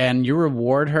 and you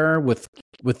reward her with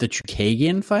the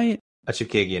Chukagian fight? A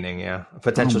Chukagianing, yeah. A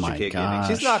potential Chukagianing.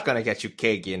 She's not going to get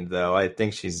Chukagian, though. I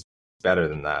think she's better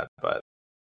than that, but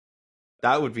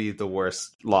that would be the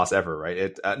worst loss ever, right?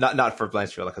 It not for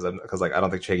Blanchfield, because I don't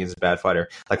think Chukagian's a bad fighter.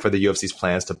 Like, for the UFC's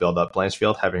plans to build up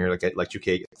Blanchfield, having her get like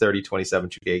 30-27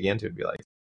 Chukagian,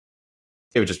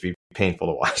 it would just be painful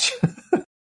to watch.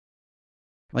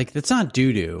 Like, that's not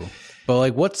doo-doo. But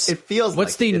like, what's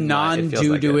the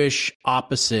non-doo-doo-ish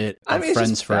opposite of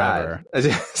Friends Forever?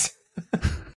 It's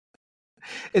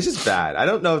just bad. I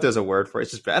don't know if there's a word for it.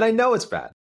 It's just bad. And I know it's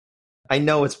bad.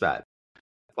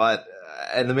 But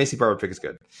and the Macy Barber pick is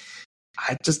good.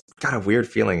 I just got a weird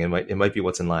feeling it might be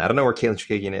what's in line. I don't know where Caitlin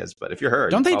Chukagian is, but if you're her,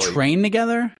 don't they train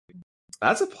together?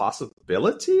 That's a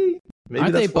possibility. Maybe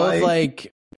aren't they both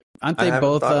like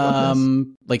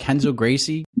Henzo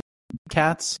Gracie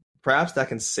cats? Perhaps that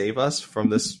can save us from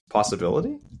this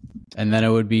possibility. And then it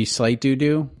would be slight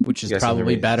doo-doo, which is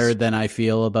probably better than I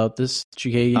feel about this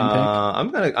Chukagian pick.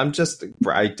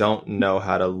 I don't know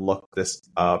how to look this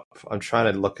up. I'm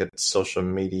trying to look at social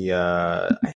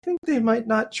media. I think they might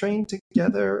not train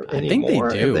together anymore. I think they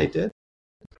do. If they did.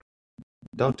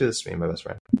 Don't do this to me, my best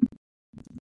friend.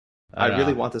 I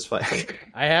really want this fight.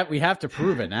 We have to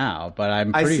prove it now, but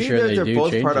I'm pretty sure they do. They're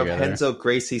both part together. Of Henzo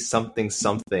Gracie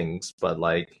somethings, but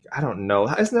like, I don't know.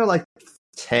 Isn't there like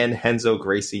 10 Henzo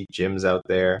Gracie gyms out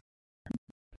there?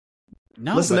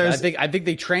 No, listeners, I think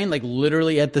they train like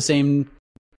literally at the same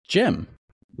gym.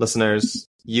 Listeners,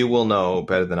 you will know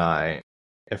better than I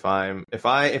if I am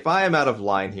out of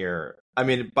line here. I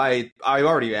mean, I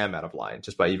already am out of line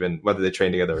just by even whether they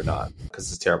train together or not, because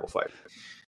it's a terrible fight.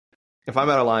 If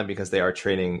I'm out of line because they are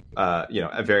training, a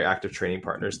very active training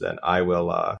partners, then I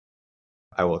will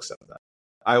accept that.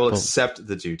 I will accept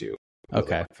the doo-doo.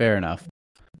 Okay, fair enough.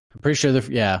 I'm pretty sure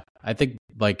I think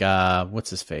like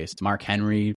what's his face? Mark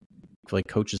Henry like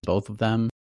coaches both of them.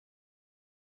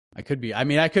 I could be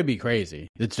crazy.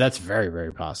 That's very,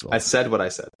 very possible. I said what I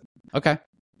said. Okay.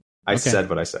 I said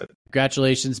what I said.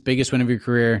 Congratulations, biggest win of your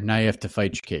career. Now you have to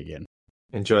fight Chukagian.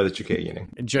 Enjoy the Chukagianing.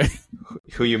 Enjoy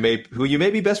who you may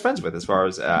be best friends with. As far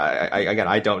as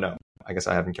I don't know. I guess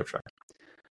I haven't kept track.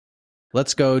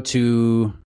 Let's go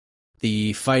to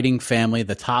the fighting family,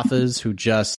 the Taffas, who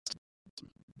just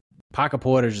Paca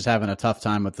Porter's just having a tough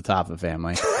time with the Taffa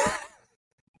family.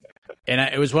 And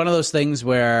it was one of those things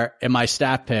where in my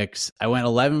stat picks, I went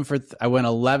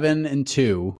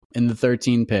 11-2 in the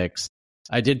 13 picks.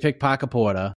 I did pick Paca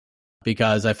Porter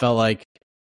because I felt like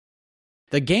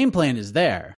the game plan is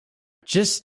there.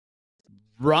 Just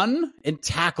run and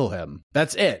tackle him.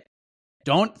 That's it.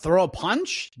 Don't throw a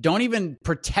punch. Don't even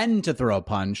pretend to throw a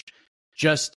punch.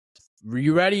 Just,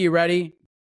 you ready?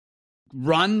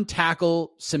 Run,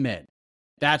 tackle, submit.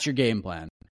 That's your game plan.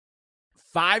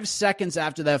 5 seconds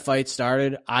after that fight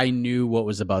started, I knew what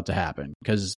was about to happen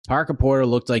because Paca Porter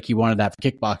looked like he wanted to have a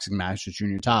kickboxing match with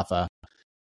Junior Taffa.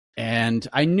 And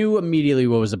I knew immediately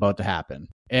what was about to happen.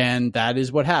 And that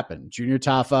is what happened. Junior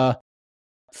Taffa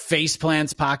face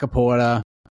plants Paca Porter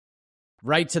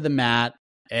right to the mat.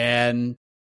 And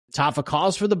Taffa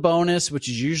calls for the bonus, which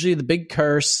is usually the big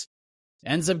curse.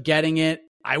 Ends up getting it.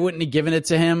 I wouldn't have given it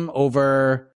to him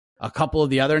over a couple of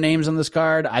the other names on this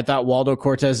card. I thought Waldo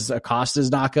Cortez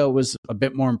Acosta's knockout was a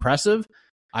bit more impressive.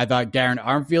 I thought Darren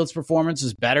Armfield's performance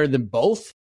is better than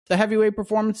both the heavyweight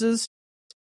performances.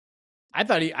 I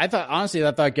thought Darren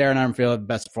Armfield had the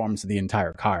best performance of the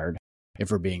entire card,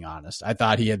 if we're being honest. I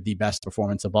thought he had the best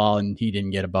performance of all, and he didn't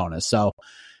get a bonus. So,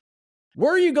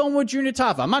 where are you going with Junior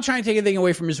Taffa? I'm not trying to take anything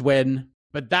away from his win,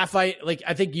 but that fight, like,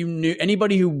 I think you knew,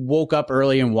 anybody who woke up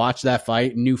early and watched that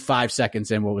fight knew 5 seconds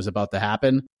in what was about to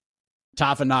happen.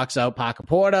 Taffa knocks out Paca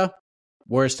Porter.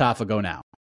 Where's Taffa go now?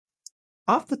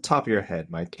 Off the top of your head,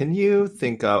 Mike, can you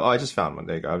think of? Oh, I just found one.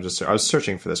 There you go. I was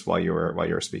searching for this while you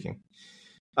were speaking.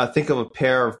 Think of a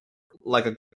pair of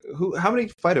how many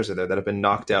fighters are there that have been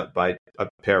knocked out by a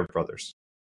pair of brothers?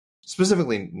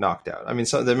 Specifically knocked out. I mean,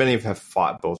 many have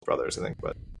fought both brothers, I think,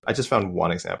 but I just found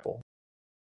one example.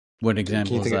 What example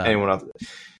Can you think is of that? anyone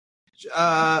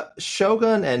else?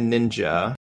 Shogun and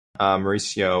Ninja.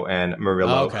 Mauricio and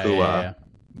Murillo, who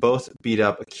both beat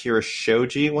up Akira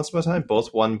Shoji once upon a time.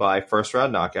 Both won by first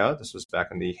round knockout. This was back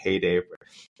in the heyday.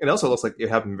 It also looks like it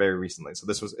happened very recently. So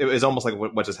it was almost like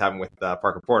what just happened with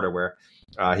Parker Porter, where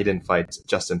he didn't fight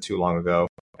Justin too long ago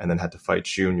and then had to fight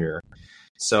Junior.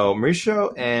 So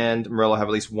Mauricio and Murillo have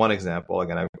at least one example.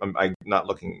 Again, I'm not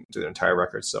looking to their entire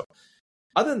record. So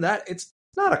other than that, it's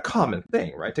not a common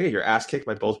thing, right? To get your ass kicked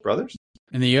by both brothers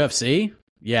in the UFC.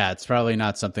 Yeah, it's probably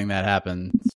not something that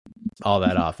happens all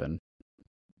that often.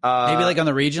 Maybe like on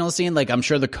the regional scene, like I'm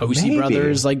sure the Kosi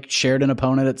brothers like shared an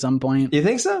opponent at some point. You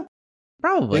think so?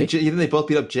 Probably. You think they both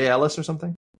beat up Jay Ellis or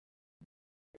something?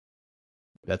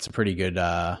 That's a pretty good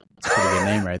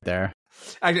name right there.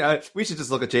 We should just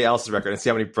look at Jay Ellis' record and see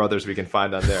how many brothers we can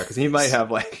find on there, because he might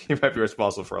be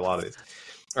responsible for a lot of these.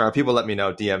 People, let me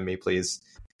know. DM me, please.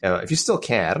 If you still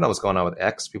can. I don't know what's going on with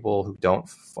X. People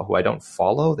who I don't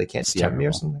follow, they can't DM me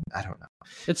or something. I don't know.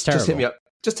 It's terrible. Just hit me up.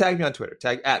 Just tag me on Twitter.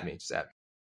 At me. Just at me.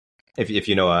 If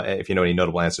you know any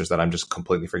notable answers that I'm just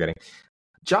completely forgetting.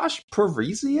 Josh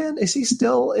Parisian, is he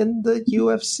still in the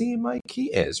UFC, Mike? He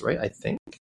is, right? I think,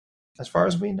 as far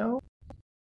as we know.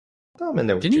 I'm in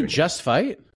there with Didn't Junior. he just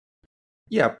fight?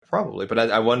 Yeah, probably.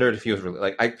 But I wondered if he was really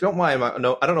like. I don't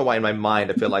know why in my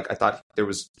mind I feel like I thought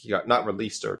he got not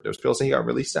released, or there was people saying he got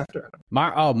released after.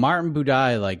 Martin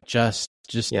Budai like just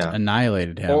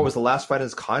annihilated him. Or was the last fight in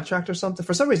his contract or something?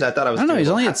 For some reason, I thought I was. I don't know. He's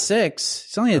only at 6.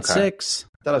 He's only at 6.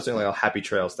 I thought I was doing like a Happy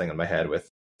Trails thing in my head with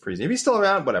Freezing. If he's still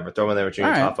around, whatever. Throw him in there with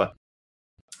Junior Taffa.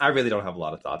 I really don't have a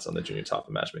lot of thoughts on the Junior Taffa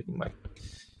matchmaking, Mike.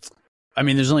 I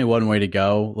mean, there's only one way to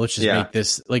go. Let's just make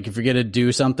this, like, if you're going to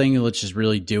do something, let's just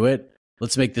really do it.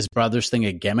 Let's make this brothers thing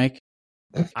a gimmick.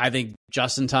 I think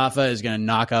Justin Taffa is going to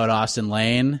knock out Austin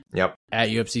Lane at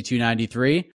UFC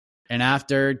 293. And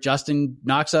after Justin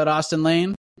knocks out Austin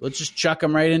Lane, let's just chuck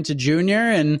him right into Junior,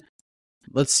 and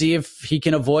let's see if he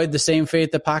can avoid the same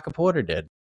fate that Parker Porter did.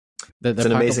 It's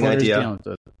an amazing idea.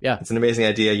 It's an amazing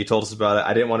idea. You told us about it.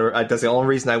 I didn't want to. That's the only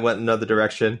reason I went in another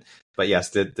direction. But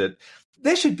yes,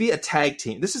 there should be a tag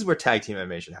team. This is where tag team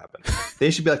MMA should happen.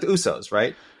 They should be like the Usos,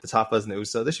 right? The Taffas and the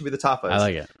Usos. They should be the Taffas. I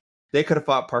like it. They could have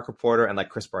fought Parker Porter and like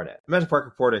Chris Barnett. Imagine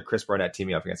Parker Porter and Chris Barnett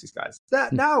teaming up against these guys.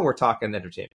 Now we're talking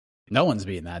entertainment. No one's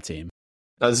beating that team.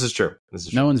 No, this is true.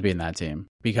 No one's beating that team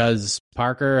because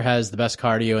Parker has the best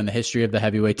cardio in the history of the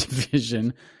heavyweight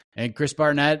division, and Chris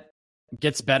Barnett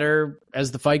gets better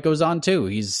as the fight goes on too.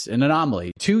 He's an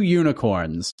anomaly. 2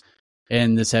 unicorns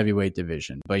in this heavyweight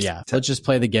division. But yeah, let's just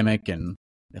play the gimmick, and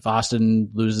if Austin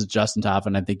loses Justin Taffa,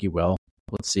 and I think he will,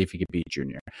 let's see if he can beat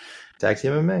Junior. Tag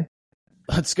team MMA.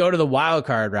 Let's go to the wild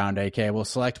card round, AK. We'll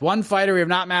select one fighter we have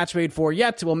not match made for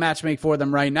yet. We'll match make for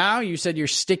them right now. You said you're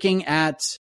sticking at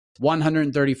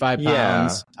 135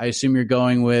 pounds. Yeah. I assume you're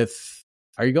going with...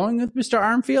 Are you going with Mr.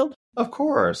 Armfield? Of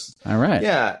course. All right.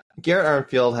 Yeah. Garrett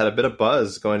Armfield had a bit of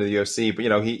buzz going to the UFC,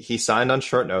 but he signed on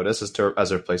short notice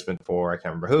as a replacement for, I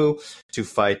can't remember who, to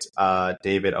fight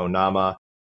David Onama.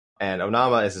 And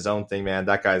Onama is his own thing, man.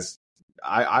 That guy's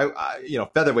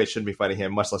featherweight shouldn't be fighting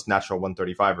him, much less natural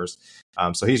 135ers.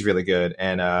 So he's really good.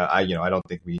 And I don't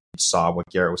think we saw what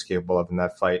Garrett was capable of in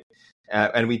that fight.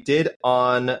 And we did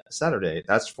on Saturday.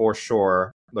 That's for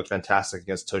sure. Looked fantastic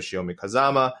against Toshiomi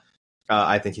Kazama.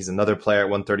 I think he's another player at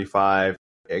 135.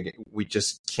 We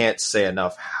just can't say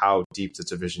enough how deep this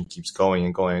division keeps going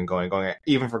and going and going and going.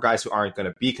 Even for guys who aren't going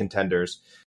to be contenders,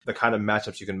 the kind of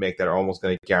matchups you can make that are almost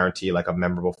going to guarantee like a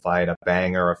memorable fight, a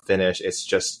banger, a finish. It's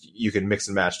just, you can mix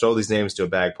and match. Throw these names to a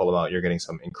bag, pull them out. You're getting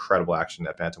some incredible action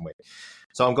at bantamweight.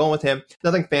 So I'm going with him.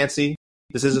 Nothing fancy.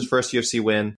 This is his first UFC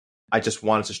win. I just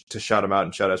wanted to shout him out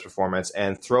and shout out his performance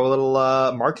and throw a little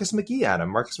Marcus McGee at him.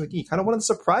 Marcus McGee, kind of one of the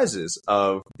surprises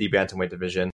of the bantamweight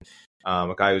division.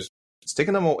 A guy who's it took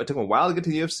him a while to get to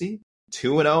the UFC.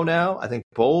 2-0 now. I think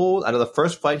bold. I know the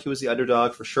first fight he was the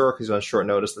underdog for sure because he was on short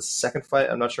notice. The second fight,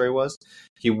 I'm not sure he was.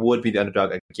 He would be the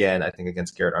underdog again, I think,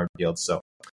 against Garrett Armfield. So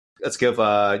let's give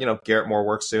Garrett more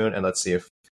work soon, and let's see if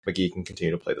McGee can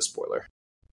continue to play the spoiler.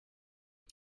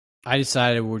 I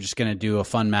decided we're just going to do a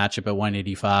fun matchup at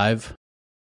 185.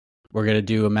 We're going to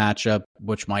do a matchup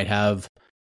which might have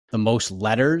the most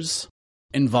letters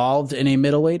involved in a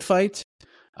middleweight fight.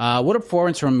 What a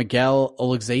performance from Miguel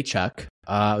Oleksiejczuk.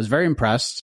 I was very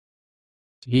impressed.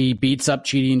 He beats up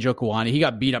Chidi Njokuani. He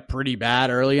got beat up pretty bad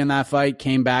early in that fight,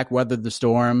 came back, weathered the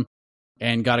storm,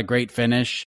 and got a great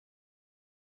finish.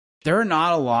 There are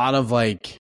not a lot of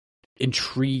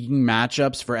intriguing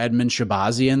matchups for Edmund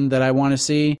Shabazian that I want to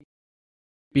see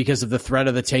because of the threat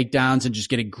of the takedowns and just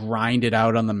getting grinded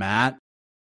out on the mat.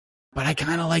 But I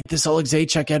kind of like this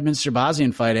Oleksiejczuk Edmund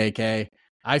Shabazian fight, AK.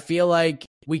 I feel like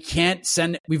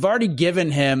we've already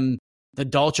given him the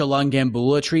Dolce Lung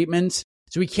Gambula treatment.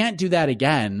 So we can't do that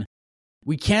again.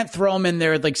 We can't throw him in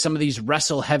there like some of these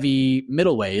wrestle heavy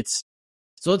middleweights.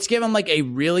 So let's give him like a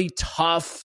really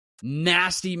tough,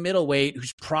 nasty middleweight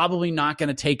who's probably not going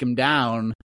to take him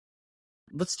down.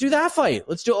 Let's do that fight.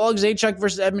 Let's do Oleg Zaitchuk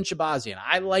versus Edmund Shabazian.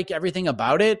 I like everything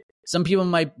about it. Some people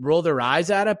might roll their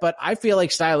eyes at it, but I feel like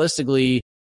stylistically,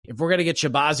 if we're going to get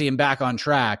Shabazian back on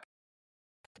track,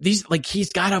 he's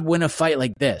got to win a fight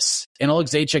like this. And Oleg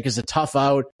Zaitchuk is a tough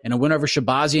out, and a win over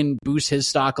Shabazian boosts his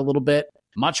stock a little bit,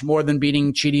 much more than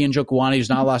beating Chidi Njokuani, who's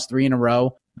now lost 3 in a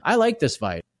row. I like this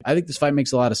fight. I think this fight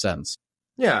makes a lot of sense.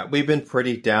 Yeah, we've been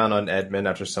pretty down on Edmund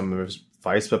after some of his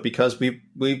fights, but because we've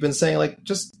been saying like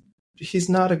just he's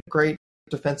not a great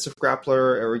defensive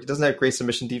grappler, or he doesn't have great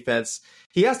submission defense.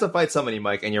 He has to fight somebody,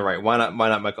 Mike, and you're right. Why not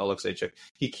Mike Oleg Zaitchuk?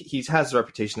 He has the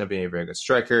reputation of being a very good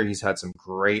striker. He's had some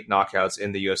great knockouts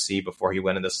in the UFC before he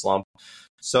went in the slump.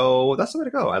 So that's the way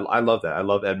to go. I love that. I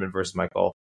love Edmund versus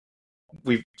Michael.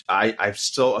 I'm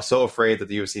still so afraid that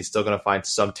the UFC is still going to find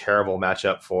some terrible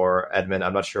matchup for Edmund.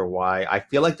 I'm not sure why. I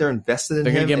feel like they're invested in him.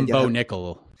 They're going to give him Bo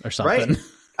Nickel or something. Right?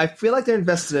 I feel like they're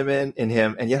invested in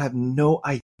him, and yet have no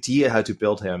idea how to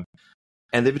build him.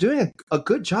 And they've been doing a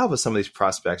good job with some of these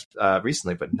prospects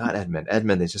recently, but not Edmund.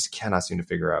 Edmund, they just cannot seem to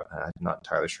figure out. I'm not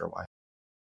entirely sure why.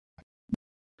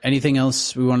 Anything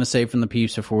else we want to say from the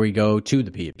peeps before we go to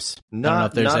the peeps? I don't know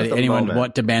if there's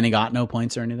anyone demanding no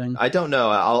points or anything. I don't know.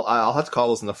 I'll have to call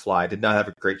those on the fly. I did not have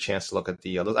a great chance to look at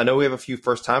the others. I know we have a few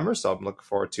first timers, so I'm looking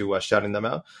forward to shouting them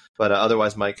out. But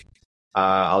otherwise, Mike,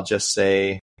 I'll just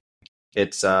say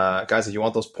it's guys. If you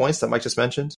want those points that Mike just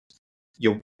mentioned,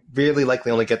 you'll really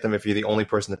likely only get them if you're the only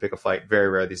person to pick a fight. Very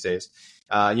rare these days.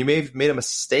 You may have made a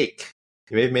mistake.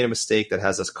 You may have made a mistake that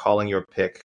has us calling your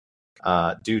pick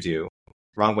doo-doo.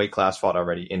 Wrong weight class, fought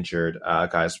already, injured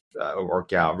guys or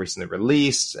gal recently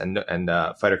released, and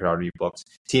fighter could already be booked.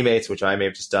 Teammates, which I may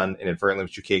have just done inadvertently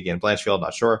with Chukagian and Blanchfield,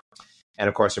 not sure. And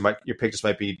of course, your pick just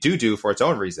might be doo-doo for its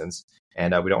own reasons,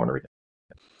 and we don't want to read it.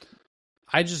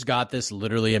 I just got this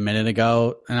literally a minute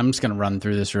ago, and I'm just going to run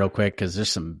through this real quick because there's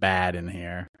some bad in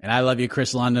here. And I love you,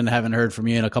 Chris London. Haven't heard from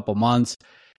you in a couple months.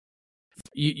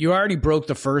 You already broke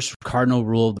the first cardinal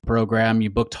rule of the program. You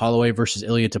booked Holloway versus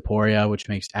Ilya Taporia, which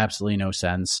makes absolutely no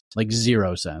sense, like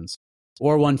 0 sense.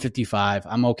 Or 155.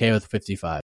 I'm okay with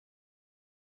 55.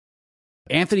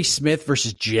 Anthony Smith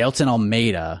versus Jailton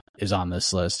Almeida is on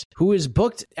this list, who is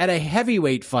booked at a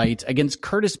heavyweight fight against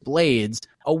Curtis Blades,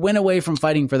 a win away from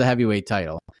fighting for the heavyweight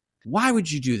title. Why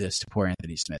would you do this to poor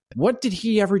Anthony Smith? What did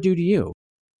he ever do to you?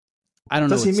 I don't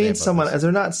know. Does he mean someone? Is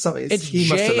there not some? It's he Jay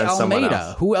must have meant Almeida. someone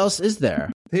else. Who else is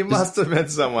there? He must have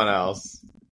meant someone else.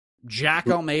 Jack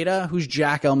Almeida? Who's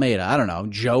Jack Almeida? I don't know.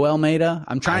 Joe Almeida?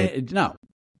 I'm trying. No.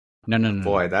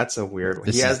 Boy, that's a weird one.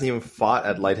 He hasn't even fought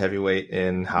at light heavyweight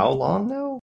in how long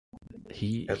now?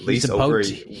 He's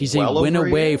a win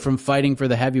away from fighting for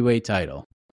the heavyweight title.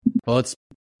 Well, let's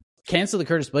cancel the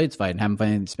Curtis Blades fight and have him fight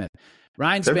Anthony Smith.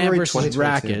 Ryan Spann versus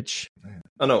Rakic.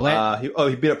 Oh no!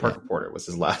 He beat up Parker Porter. Was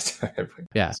his last?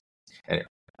 Yeah. Anyway.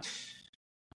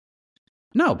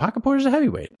 No, Parker Porter's a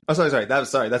heavyweight. Oh, sorry.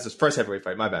 That's his first heavyweight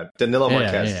fight. My bad. Danilo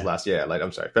Marquez is last. Yeah,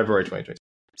 I'm sorry. February 2020.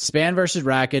 Spann versus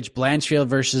Rakic. Blanchfield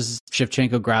versus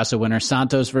Shevchenko Grasso winner.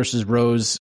 Santos versus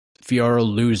Rose Fiorello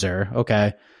loser.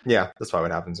 Okay. Yeah, that's probably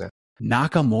what happens. Yeah.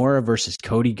 Nakamura versus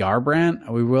Cody Garbrandt.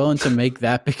 Are we willing to make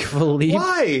that big of a leap?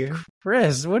 Why?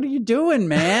 Chris, what are you doing,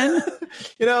 man?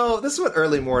 This is what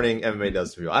early morning MMA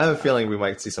does to you. I have a feeling we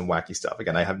might see some wacky stuff.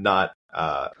 Again, I have not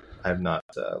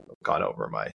gone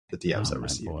over the DMs I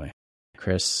received. Boy.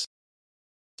 Chris,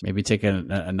 maybe take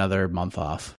another month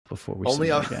off before we see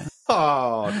you again.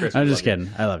 Oh, Chris. I'm just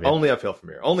kidding. I love you. Only uphill from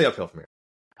here.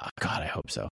 Oh, God, I hope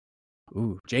so.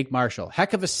 Ooh, Jake Marshall.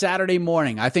 Heck of a Saturday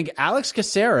morning. I think Alex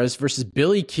Caceres versus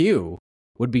Billy Q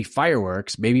would be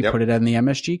fireworks. Maybe put it on the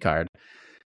MSG card.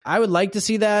 I would like to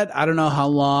see that. I don't know how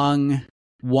long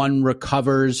one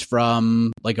recovers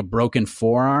from like a broken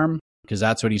forearm, because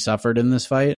that's what he suffered in this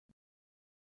fight.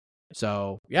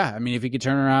 So, yeah, I mean, if he could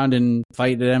turn around and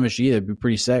fight at MSG, that'd be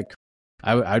pretty sick.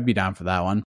 I'd be down for that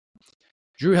one.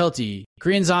 Drew Hilty,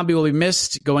 Korean Zombie will be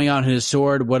missed going out on his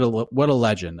sword. What a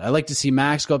legend. I'd like to see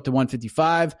Max go up to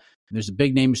 155. There's a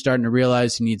big name starting to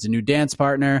realize he needs a new dance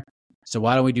partner. So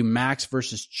why don't we do Max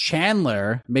versus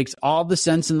Chandler? Makes all the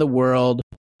sense in the world.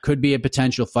 Could be a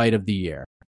potential fight of the year.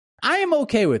 I am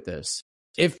okay with this.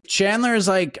 If Chandler is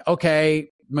like, okay,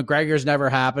 McGregor's never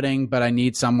happening, but I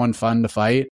need someone fun to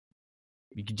fight,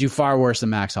 you could do far worse than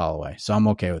Max Holloway. So I'm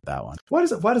okay with that one. Why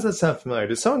does that sound familiar?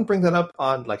 Did someone bring that up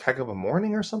on like Heck of a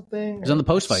Morning or something? It was on the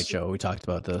post-fight show. We talked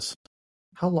about this.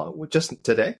 How long? Just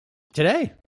today?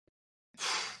 Today.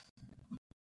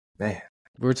 Man.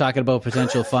 We were talking about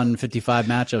potential fun 55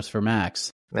 matchups for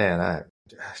Max. Man,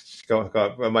 go,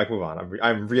 Mike, move on.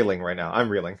 I'm reeling right now. I'm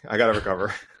reeling. I gotta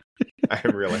recover.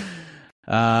 I'm reeling.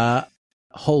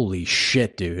 Holy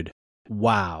shit, dude!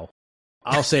 Wow.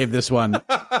 I'll save this one.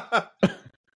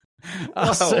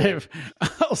 I'll save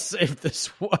this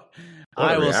one.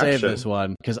 I will save this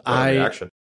one because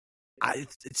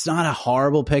it's not a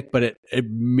horrible pick, but it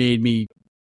made me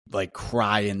like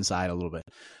cry inside a little bit.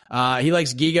 He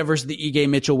likes Giga versus the Ige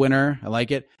Mitchell winner. I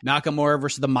like it. Nakamura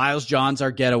versus the Miles Johns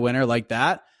Argetta winner. Like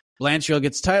that. Blanchfield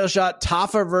gets title shot.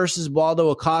 Tafa versus Waldo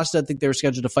Acosta. I think they were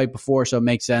scheduled to fight before, so it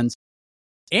makes sense.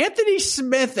 Anthony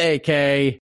Smith,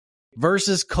 AK,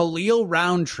 versus Khalil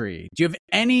Roundtree. Do you have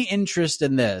any interest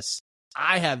in this?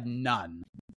 I have none.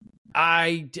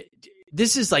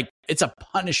 This is like, it's a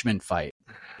punishment fight.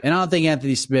 And I don't think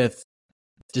Anthony Smith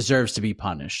deserves to be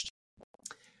punished.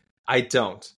 I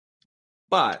don't.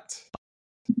 But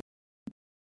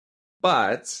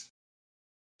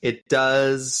it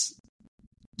does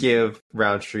give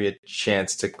Roundtree a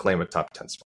chance to claim a top 10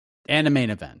 spot. And a main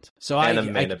event. So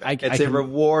It's a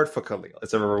reward for Khalil.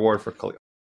 It's a reward for Khalil.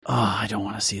 Oh, I don't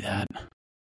want to see that.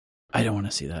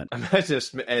 Imagine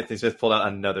if Anthony Smith pulled out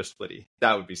another splitty.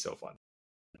 That would be so fun.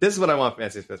 This is what I want from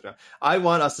Anthony Smith. I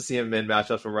want us to see him in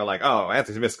matchups where we're like, oh,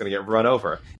 Anthony Smith's going to get run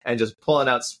over, and just pulling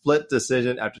out split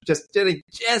decision after just getting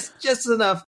just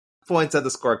enough points at the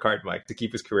scorecard, Mike, to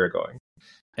keep his career going.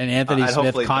 And Anthony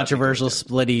Smith, controversial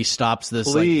splitty, stops this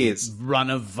like, run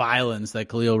of violence that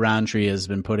Khalil Roundtree has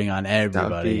been putting on everybody.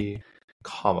 That would be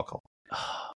comical.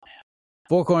 Oh, man.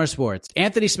 Four Corner Sports.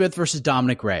 Anthony Smith versus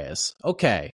Dominic Reyes.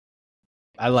 Okay.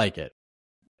 I like it.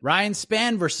 Ryan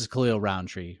Spann versus Khalil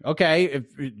Roundtree. Okay. If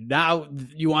now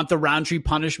you want the Roundtree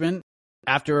punishment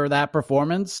after that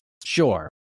performance, sure.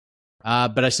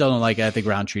 But I still don't like it. I think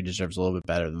Roundtree deserves a little bit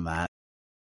better than that.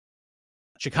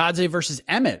 Chikadze versus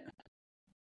Emmett.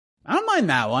 I don't mind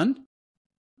that one.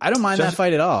 I don't mind that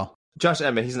fight at all. Josh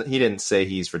Emmett, he didn't say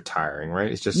he's retiring,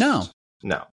 right? It's just no.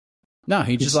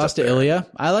 He just lost to Ilya.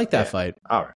 I like that fight.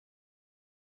 All right.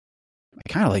 I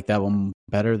kind of like that one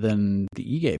better than the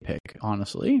Ige pick,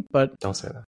 honestly. But don't say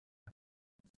that.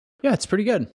 Yeah, it's pretty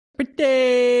good. Pretty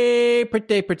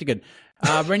good.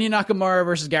 Renya Nakamura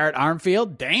versus Garrett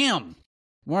Armfield. Damn.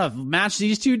 Want to match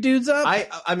these two dudes up?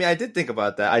 I mean, I did think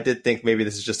about that. I did think maybe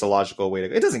this is just a logical way to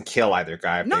go. It doesn't kill either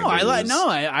guy.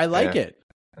 I like it.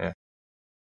 Yeah.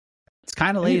 It's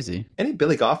kind of lazy. Any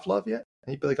Billy Goff love yet?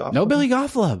 No Billy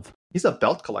Goff love. He's a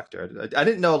belt collector. I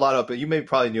didn't know a lot but you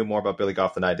probably knew more about Billy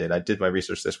Goff than I did. I did my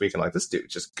research this week and like this dude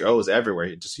just goes everywhere.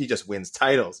 He just wins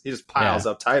titles. He just piles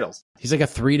up titles. He's like a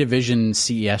 3-division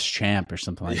CES champ or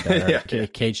something like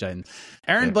that. Cage Titans.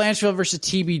 Erin Blanchfield versus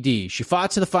TBD. She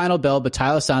fought to the final bell, but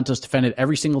Tyler Santos defended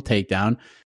every single takedown.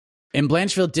 And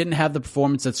Blanchfield didn't have the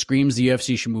performance that screams the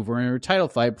UFC should move her in her title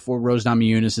fight before Rose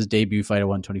Namajunas' debut fight at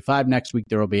 125. Next week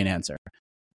there will be an answer.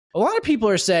 A lot of people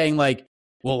are saying like,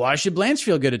 well, why should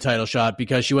Blanchfield get a title shot?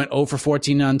 Because she went 0 for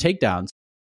 14 on takedowns.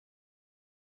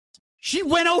 She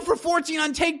went 0 for 14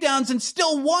 on takedowns and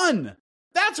still won.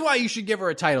 That's why you should give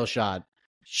her a title shot.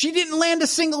 She didn't land a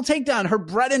single takedown, her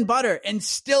bread and butter, and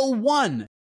still won.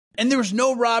 And there was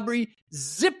no robbery,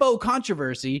 Zippo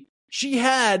controversy. She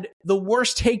had the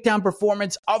worst takedown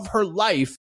performance of her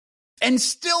life and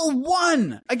still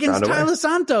won against Tyler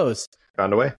Santos.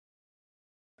 Found a way.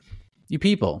 You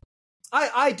people.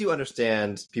 I do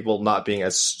understand people not being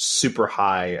as super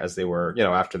high as they were,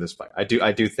 after this fight. I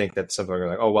do think that some people are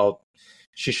like, oh, well,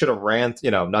 she should have ran,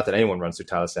 not that anyone runs through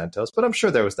Tyler Santos, but I'm sure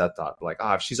there was that thought, like,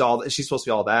 if she's supposed to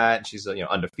be all that, and she's,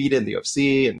 undefeated in the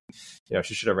UFC, and,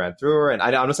 she should have ran through her. And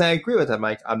I'm not saying I agree with that,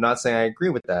 Mike. I'm not saying I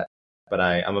agree with that, but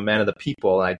I'm a man of the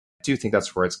people, and I do think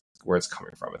that's where it's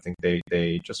coming from. I think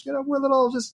they just, we're a little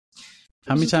just.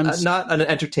 How many times? Not an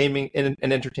entertaining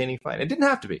fight. It didn't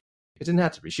have to be.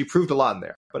 She proved a lot in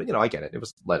there, but I get it. It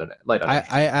was light on it.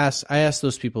 I asked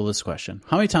those people this question: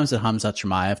 how many times did Khamzat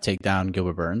Chimaev take down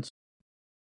Gilbert Burns?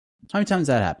 How many times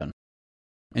did that happen?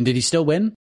 And did he still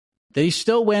win? Did he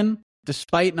still win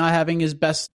despite not having his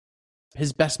best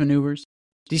maneuvers?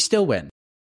 Did he still win?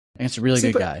 Against a really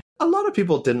good guy. A lot of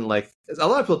people didn't like. A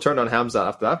lot of people turned on Khamzat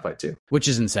after that fight too, which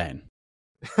is insane.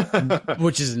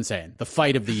 The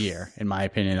fight of the year, in my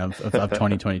opinion, of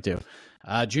 2022.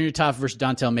 Junior Top versus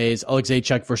Dontel Mays.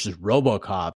 Alexeychuk versus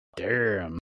RoboCop.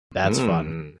 Damn. That's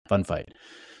fun. Fun fight.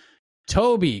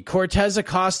 Toby. Cortez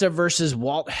Acosta versus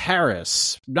Walt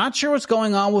Harris. Not sure what's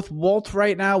going on with Walt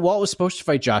right now. Walt was supposed to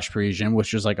fight Josh Parisian,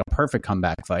 which was like a perfect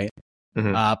comeback fight.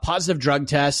 Positive drug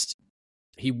test.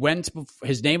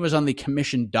 His name was on the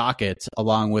commission docket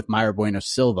along with Mayra Bueno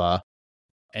Silva.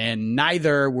 And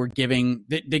neither were giving,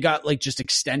 they got like just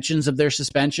extensions of their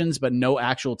suspensions, but no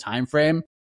actual time frame.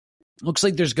 Looks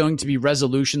like there's going to be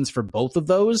resolutions for both of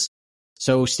those.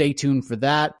 So stay tuned for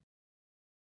that.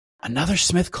 Another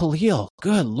Smith Khalil.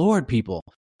 Good Lord, people.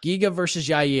 Giga versus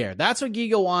Yair. That's what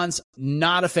Giga wants.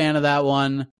 Not a fan of that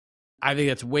one. I think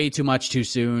that's way too much too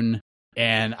soon.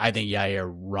 And I think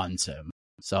Yair runs him.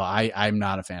 So I'm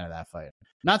not a fan of that fight.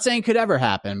 Not saying it could ever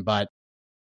happen, but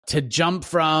to jump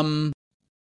from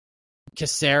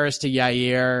Caceres to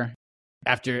Yair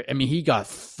after, I mean, he got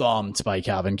thumped by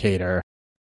Calvin Kattar.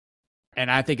 And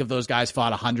I think if those guys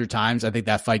fought 100 times, I think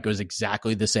that fight goes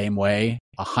exactly the same way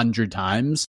 100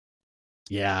 times.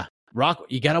 Yeah.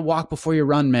 You got to walk before you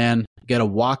run, man. You got to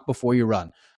walk before you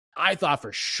run. I thought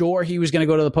for sure he was going to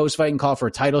go to the post fight and call for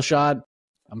a title shot.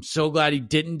 I'm so glad he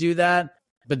didn't do that.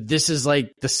 But this is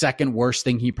like the second worst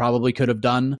thing he probably could have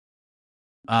done.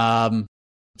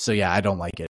 So yeah, I don't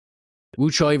like it.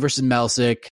 Wu Choi versus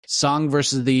Melsick. Song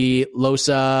versus the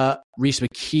Losa Reese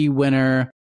McKee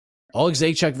winner. Oleg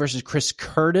Zaechuk versus Chris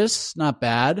Curtis. Not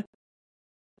bad.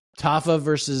 Tafa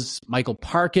versus Michael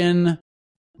Parkin.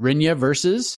 Rinya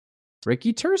versus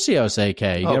Ricky Tercios,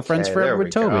 AK. You got a friends forever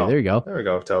with Toby. Go. There you go. There we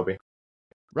go, Toby.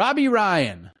 Robbie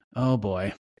Ryan. Oh,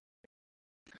 boy.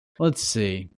 Let's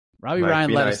see. Robbie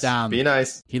Ryan let us down. Be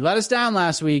nice. He let us down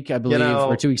last week, I believe,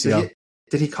 or 2 weeks ago.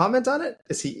 Did he comment on it?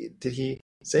 Did he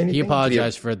say anything? He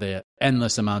apologized for the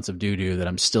endless amounts of doo-doo that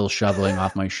I'm still shoveling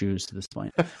off my shoes to this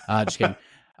point. Just kidding.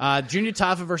 Junior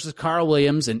Tafa versus Carl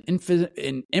Williams, an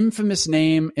infamous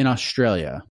name in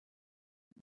Australia.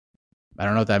 I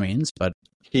don't know what that means, but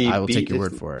I will take your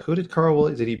word for it. Who did Carl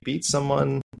Williams? Did he beat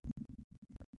someone?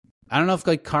 I don't know if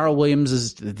like Carl Williams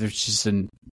is. There's just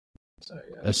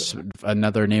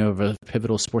another name of a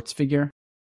pivotal sports figure.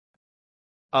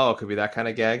 Oh, it could be that kind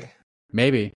of gag.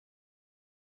 Maybe.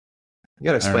 You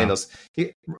gotta explain those.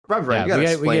 Robert, you gotta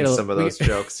explain some of those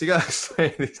jokes. You gotta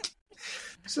explain these.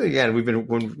 So again, we've been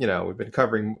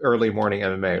covering early morning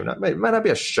MMA. Might not be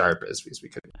as sharp as we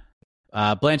could.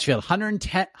 Blanchfield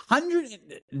 110.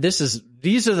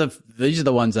 These are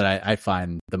the ones that I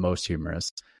find the most humorous.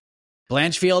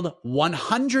 Blanchfield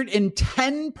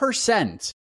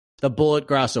 110% the Bullet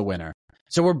Grasso winner.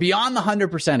 So we're beyond the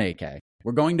 100% AK.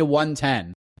 We're going to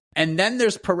 110, and then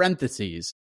there's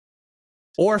parentheses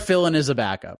or fill in as a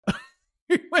backup.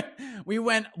 we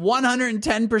went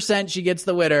 110%. She gets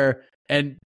the winner,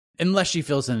 and unless she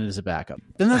fills in as a backup,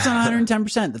 then that's not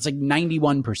 110%. That's like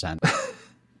 91%.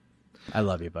 I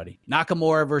love you, buddy.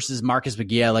 Nakamura versus Marcus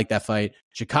McGee. I like that fight.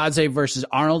 Chikadze versus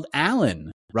Arnold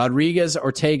Allen. Rodriguez,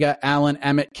 Ortega, Allen,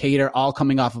 Emmett, Kattar, all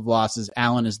coming off of losses.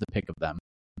 Allen is the pick of them.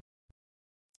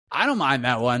 I don't mind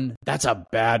that one. That's a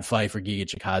bad fight for Giga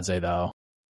Chikadze, though.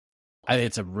 I think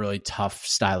it's a really tough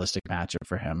stylistic matchup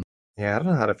for him. Yeah, I don't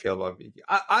know how to feel about Giga.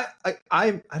 I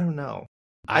don't know.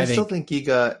 I still think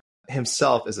Giga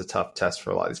himself is a tough test for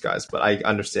a lot of these guys, but I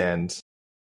understand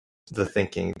the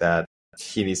thinking that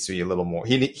he needs to be a little more.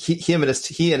 He and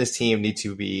his team need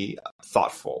to be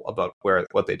thoughtful about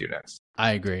what they do next.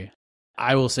 I agree.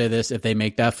 I will say this: if they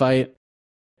make that fight,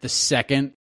 the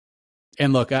second,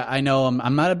 and look, I know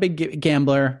I'm not a big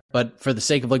gambler, but for the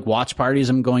sake of like watch parties,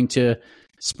 I'm going to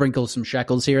sprinkle some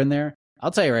shekels here and there.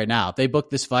 I'll tell you right now, if they book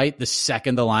this fight, the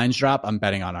second the lines drop, I'm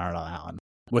betting on Arnold Allen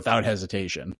without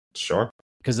hesitation. Sure.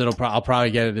 Because I'll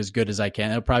probably get it as good as I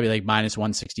can. It'll probably be like minus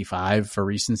 165 for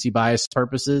recency bias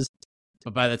purposes.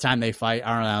 But by the time they fight,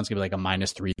 Arnold Allen's going to be like a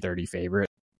minus 330 favorite.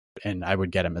 And I would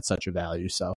get him at such a value.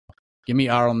 So give me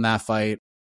Arnold in that fight.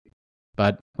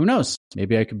 But who knows?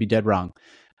 Maybe I could be dead wrong.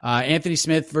 Anthony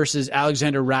Smith versus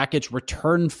Alexander Rakic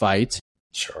return fight.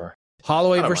 Sure.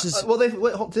 Holloway versus...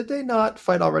 did they not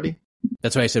fight already?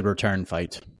 That's why I said return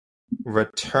fight.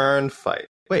 Return fight.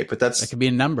 Wait, but that could be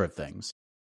a number of things.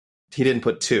 He didn't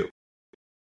put two.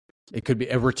 It could be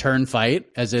a return fight,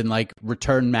 as in like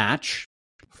return match.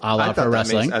 A la I thought for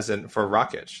wrestling, as in for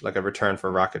Rakic, like a return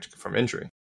for Rakic from injury.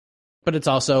 But it's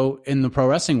also in the pro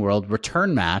wrestling world.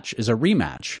 Return match is a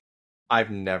rematch.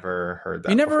 I've never heard that.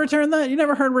 You never returned that? You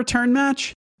never heard return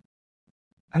match?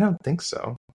 I don't think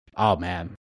so. Oh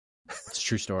man, it's a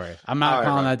true story. I'm not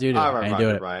calling that dude. I ain't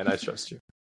doing it. Ryan, I trust you.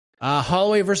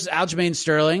 Holloway versus Aljamain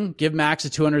Sterling. Give Max a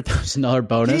 $200,000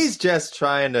 bonus. He's just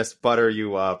trying to butter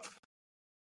you up.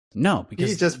 No,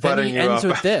 because he's just then buttering he ends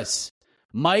with this.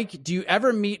 Mike, do you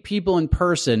ever meet people in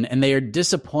person and they are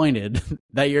disappointed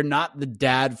that you're not the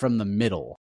dad from The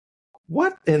Middle?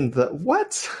 What? Did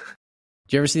you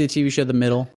ever see the TV show The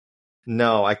Middle?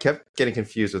 No, I kept getting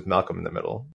confused with Malcolm in the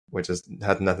Middle, which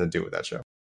had nothing to do with that show.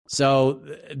 So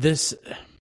this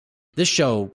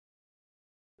show,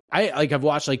 I've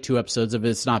watched like 2 episodes of it.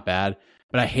 It's not bad.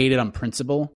 but I hate it on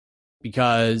principle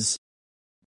because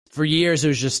for years it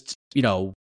was just,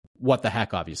 what the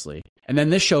heck, obviously. And then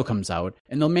this show comes out,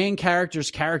 and the main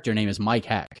character's character name is Mike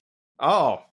Heck.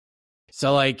 Oh.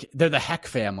 So, like, they're the Heck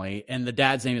family, and the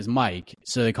dad's name is Mike,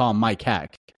 so they call him Mike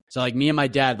Heck. So, like, me and my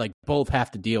dad, like, both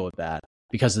have to deal with that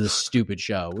because of this stupid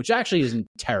show, which actually isn't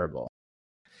terrible.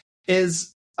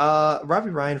 Is Robbie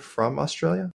Ryan from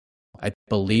Australia? I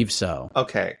believe so.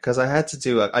 Okay, because I had to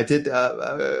do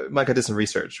Mike, I did some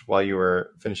research while you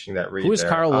were finishing that read. Who is there.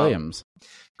 Carl Williams?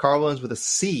 Carl Williams with a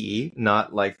C,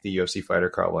 not like the UFC fighter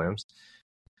Carl Williams.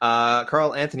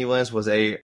 Carl Anthony Williams was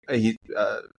he died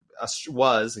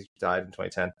in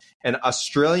 2010, an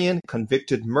Australian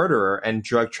convicted murderer and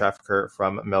drug trafficker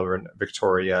from Melbourne,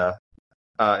 Victoria,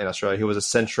 in Australia. He was a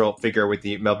central figure with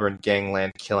the Melbourne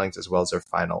gangland killings as well as their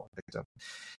final victim.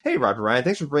 Hey, Robbie Ryan,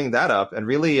 thanks for bringing that up and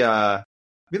really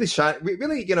giving us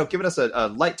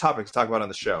a light topic to talk about on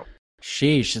the show.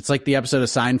 Sheesh, it's like the episode of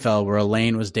Seinfeld where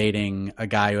Elaine was dating a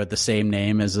guy who had the same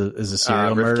name as a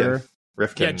serial murderer.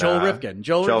 Rifkin. Yeah, Joel Rifkin.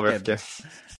 Joel Rifkin.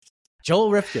 Joel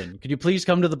Rifkin, could you please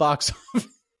come to the box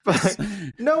office?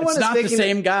 No one it's is not making the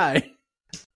same guy.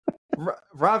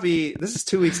 Robbie, this is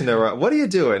 2 weeks in a row. What are you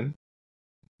doing?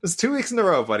 This is 2 weeks in a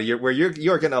row, buddy, where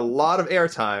you're getting a lot of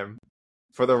airtime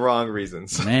for the wrong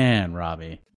reasons. Man,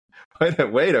 Robbie.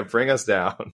 Way to bring us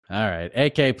down. All right.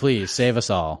 AK, please save us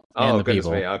all. And the goodness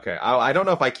people. me. Okay. I don't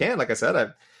know if I can. Like I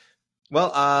said,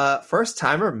 first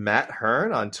timer Matt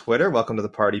Hearn on Twitter, welcome to the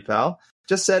party, pal,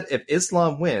 just said, if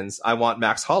Islam wins, I want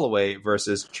Max Holloway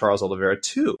versus Charles Oliveira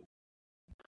 2.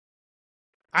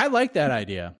 I like that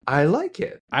idea. I like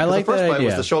it. I like the first that fight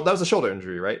idea. Was that was a shoulder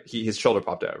injury, right? His shoulder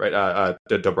popped out, right?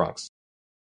 The Bronx.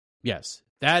 Yes.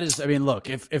 That is, I mean, look,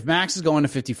 if Max is going to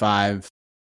 55,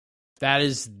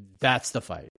 that's the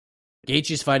fight.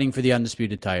 Gaethje's fighting for the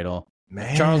undisputed title.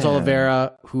 Man. Charles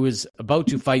Oliveira, who is about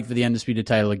to fight for the undisputed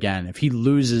title again, if he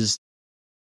loses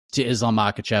to Islam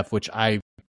Makhachev, which I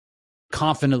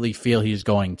confidently feel he's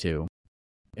going to,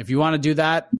 if you want to do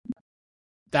that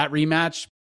rematch,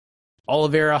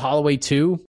 Oliveira Holloway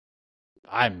 2,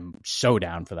 I'm so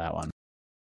down for that one.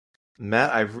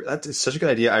 Matt, that's such a good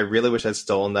idea. I really wish I'd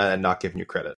stolen that and not given you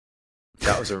credit.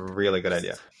 That was a really good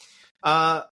idea.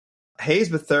 Hayes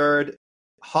the third,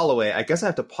 Holloway. I guess I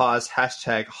have to pause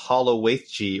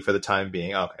 #HollowayG for the time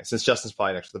being. Okay, since Justin's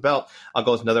probably next to the belt, I'll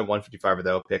go with another 155er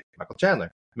though. Pick Michael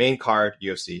Chandler. Main card,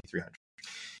 UFC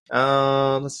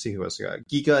 300. Let's see who else we got.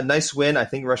 Giga, nice win. I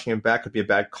think rushing him back could be a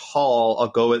bad call. I'll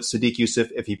go with Sadiq Youssef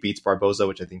if he beats Barboza,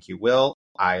 which I think he will.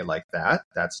 I like that.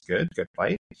 That's good. Good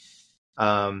fight.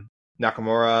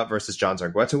 Nakamura versus John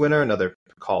Zargueta winner. Another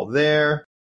call there.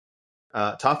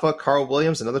 Tafa Carl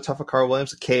Williams, another Tafa Carl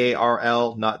Williams,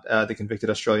 KARL, not the convicted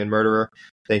Australian murderer.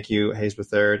 Thank you, Hayes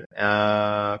III.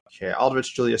 Okay,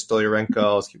 Aldrich, Julia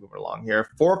Stolyarenko. Let's keep moving along here.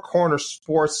 Four Corner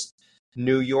Sports,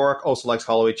 New York, also likes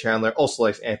Holloway Chandler, also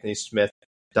likes Anthony Smith,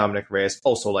 Dominic Reyes,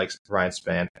 also likes Ryan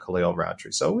Spann, Khalil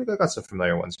Roundtree. So we got some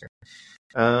familiar ones here.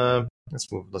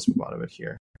 Let's move on a bit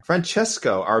here.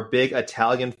 Francesco, our big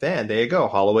Italian fan. There you go.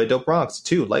 Holloway do Bronx,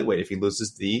 2, lightweight if he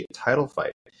loses the title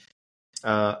fight.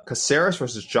 Caceres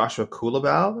versus Joshua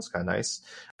Kulabau. That's kind of nice.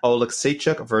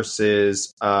 Oleksiejczuk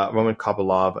versus Roman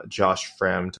Kopylov. Josh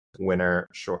Fremd, winner.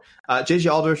 Sure.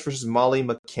 JJ Aldrich versus Molly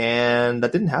McCann.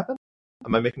 That didn't happen?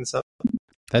 Am I making this up?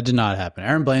 That did not happen.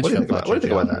 Aaron Blanchfield. What do you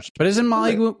think about that? But isn't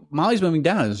Molly's moving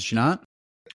down? Is she not?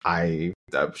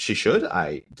 She should.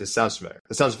 This sounds familiar.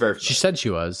 This sounds very familiar. She said she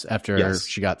was after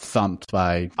she got thumped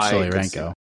by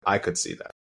Stolyarenko. I could see that.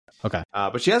 Okay.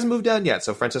 But she hasn't moved down yet.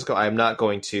 So Francesco, I'm not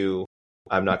going to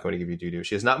give you due.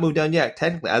 She has not moved down yet.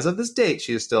 Technically, as of this date,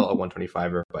 she is still a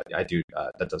 125er, but I do,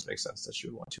 that does make sense that she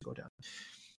would want to go down.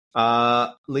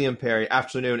 Liam Perry,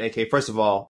 afternoon, AK. First of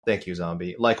all, thank you,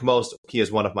 Zombie. Like most, he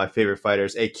is one of my favorite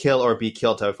fighters, a kill or be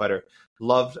killed type of fighter.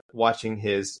 Loved watching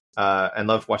his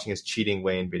cheating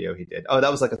weigh-in video he did. Oh, that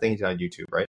was like a thing he did on YouTube,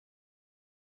 right?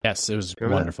 Yes, it was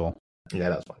wonderful. Yeah,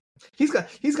 that was fun.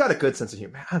 He's got a good sense of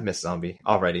humor. I miss Zombie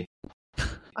already.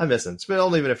 I miss him. It's been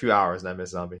only been a few hours and I miss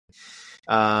Zombie.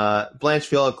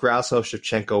 Blanchfield, Grasso,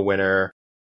 Shevchenko winner.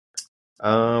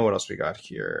 What else we got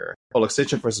here?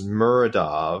 Oleksiejczuk versus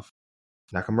Muradov.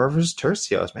 Nakamura versus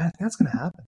Tercios. Man, I think that's going to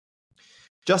happen.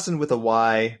 Justin with a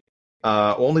Y.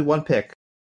 Only one pick.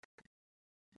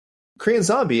 Korean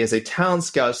Zombie is a town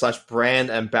scout /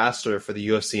 brand ambassador for the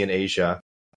UFC in Asia.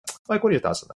 Mike, what are your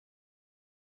thoughts on that?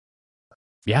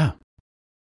 Yeah.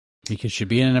 He should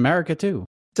be in America too.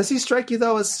 Does he strike you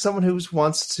though as someone who's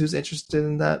interested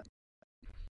in that?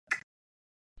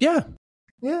 Yeah.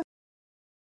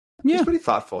 He's pretty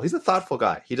thoughtful. He's a thoughtful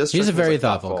guy. He's a very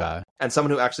thoughtful guy. and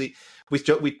someone who actually we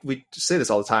say this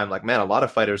all the time. Like, man, a lot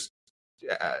of fighters,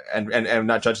 and I'm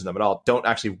not judging them at all, don't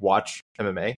actually watch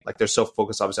MMA. Like, they're so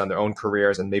focused obviously on their own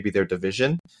careers and maybe their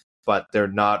division, but they're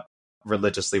not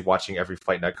religiously watching every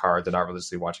fight night card. They're not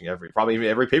religiously watching probably even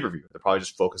every pay-per-view. They're probably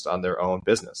just focused on their own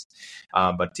business.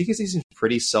 But TKC seems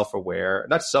pretty self-aware,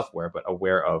 not self-aware, but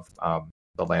aware of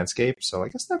the landscape. So I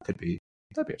guess that'd be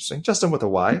interesting. Justin with a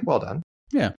Y. Well done.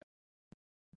 Yeah.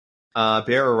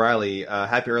 Bear O'Reilly,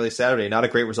 happy early Saturday. Not a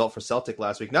great result for Celtic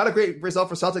last week. Not a great result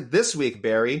for Celtic this week,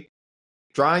 Barry.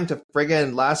 Drawing to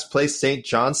friggin' last place St.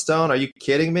 Johnstone. Are you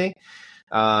kidding me?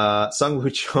 Sung Woo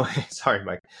Choi, sorry,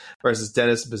 Mike, versus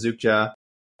Dennis Bazukja,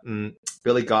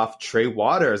 Billy Goff, Trey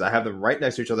Waters. I have them right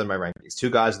next to each other in my rankings. Two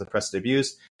guys with impressive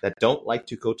debuts that don't like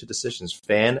to go to decisions.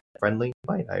 Fan-friendly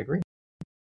fight. I agree.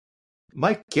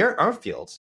 Mike, Garrett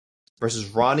Armfield versus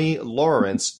Ronnie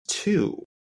Lawrence 2.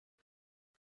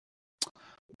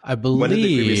 I believe. When did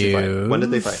they previously fight? When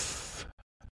did they fight?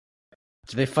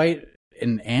 Did they fight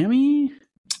in Ami?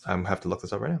 I have to look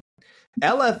this up right now.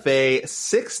 LFA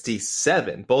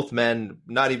 67. Both men,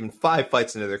 not even 5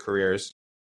 fights into their careers.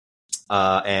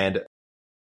 And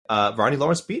Ronnie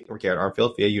Lawrence beat Garrett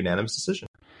Armfield via unanimous decision.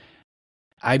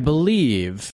 I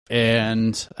believe,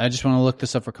 and I just want to look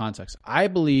this up for context. I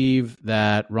believe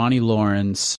that Ronnie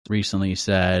Lawrence recently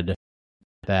said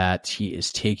that he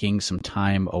is taking some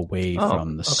time away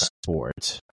from the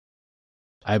sport.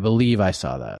 I believe I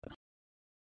saw that.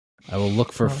 I will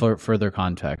look for further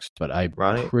context, but I'm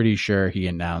pretty sure he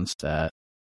announced that.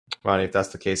 Ronnie, if that's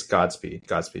the case, Godspeed,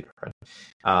 my friend.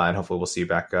 And hopefully we'll see you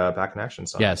back in action.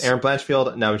 So. Yes. Aaron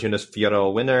Blanchfield, Namajunas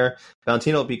Fiorello winner.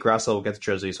 Valentino will beat Grasso, will get the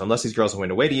jersey. So unless these girls will win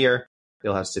to wait a year,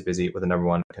 he'll have to stay busy with the number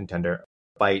 1 contender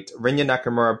fight. Rinya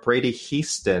Nakamura, Brady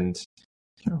Heaston.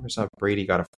 I can't remember if Brady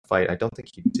got a fight. I don't think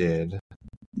he did.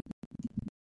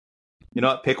 You know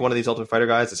what? Pick one of these Ultimate Fighter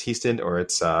guys. It's Heaston or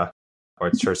it's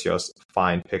Tercios.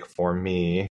 Fine pick for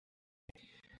me.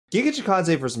 Giga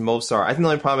Chikadze versus Movsar. I think the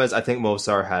only problem is I think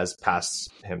Movsar has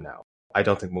passed him now. I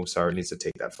don't think Movsar needs to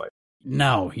take that fight.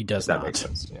 No, he does not. That makes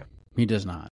sense. Yeah. He does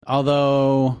not.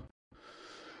 Although,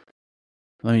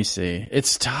 let me see.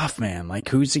 It's tough, man. Like,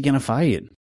 who's he going to fight?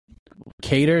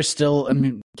 Cater's still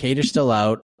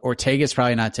out. Ortega's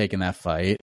probably not taking that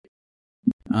fight.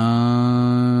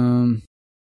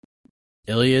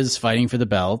 Ilya's fighting for the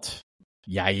belt.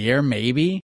 Yair,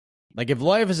 maybe. Like, if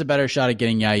Loev has a better shot at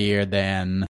getting Yair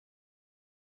than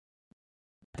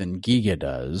Giga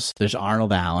does, there's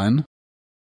Arnold Allen.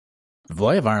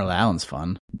 Loev Arnold Allen's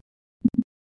fun.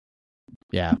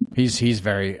 Yeah, he's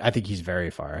very. I think he's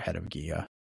very far ahead of Giga.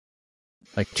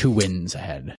 Like 2 wins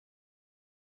ahead.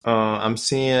 I'm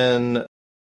seeing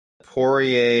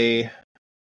Poirier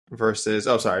versus.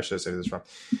 Oh, sorry, I should have said this wrong.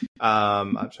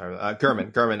 I'm sorry.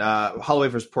 Gurman. Holloway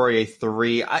versus Poirier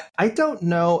 3. I don't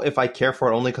know if I care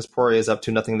for it only because Poirier is up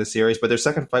 2-0 in the series, but their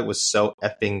second fight was so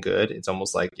effing good. It's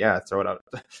almost like, yeah, throw it out.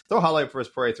 Throw Holloway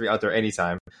versus Poirier 3 out there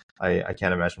anytime. I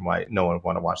can't imagine why no one would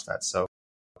want to watch that. So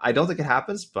I don't think it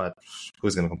happens, but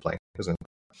who's going to complain?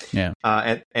 Yeah.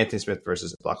 And Anthony Smith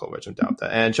versus Blachowicz, I doubt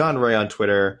that. And John Ray on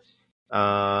Twitter.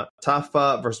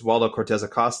 Tafa versus Waldo Cortez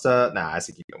Acosta. I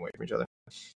see keep them away from each other.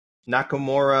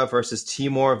 Nakamura versus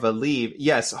Timur Valiyev.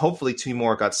 Yes, hopefully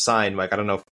Timur got signed, Mike. I don't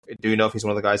know. Do you know if he's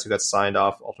one of the guys who got signed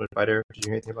off Ultimate Fighter? Did you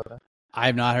hear anything about that? I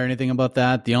have not heard anything about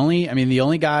that. The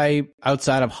only guy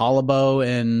outside of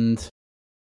Holloway and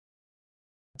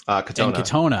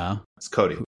Katona is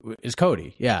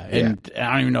Cody. Yeah. And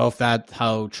I don't even know if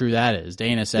how true that is.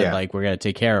 Dana said, we're going to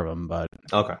take care of him, but.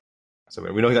 Okay. So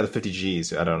we know he got the 50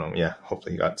 Gs. I don't know. Yeah.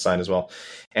 Hopefully he got signed as well.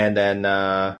 And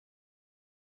then,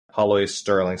 Holloway,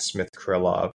 Sterling, Smith,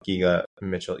 Krylov, Giga,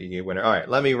 Mitchell, Ige winner. All right,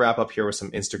 let me wrap up here with some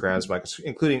Instagrams, Mike,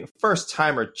 including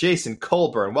first-timer Jason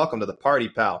Colburn. Welcome to the party,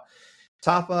 pal.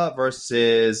 Tafa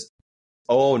versus...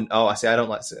 I see. I don't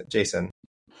like Jason.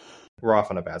 We're off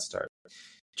on a bad start.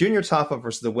 Junior Tafa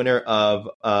versus the winner of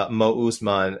Mo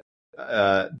Usman,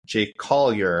 Jake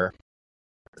Collier.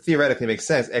 Theoretically makes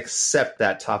sense, except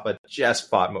that Tafa just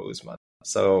fought Mo Usman.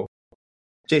 So...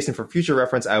 Jason, for future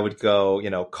reference, I would go,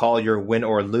 Collier win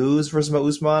or lose versus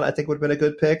Usman. I think would have been a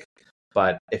good pick.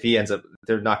 But if he ends up,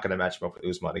 they're not going to match him up with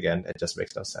Usman again. It just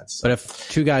makes no sense. So. But if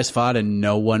 2 guys fought and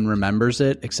no one remembers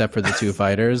it except for the 2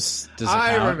 fighters, does it count?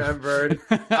 I remembered.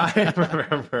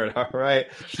 All right.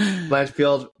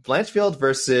 Blanchfield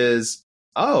versus,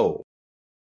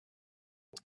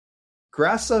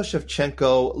 Grasso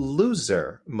Shevchenko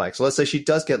loser, Mike. So let's say she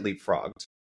does get leapfrogged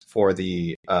for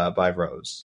the by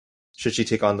Rose. Should she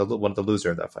take on one of the loser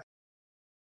of that fight?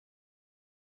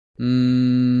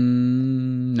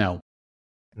 No.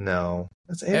 No.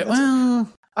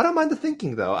 I don't mind the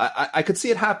thinking though. I could see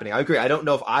it happening. I agree. I don't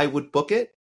know if I would book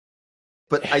it,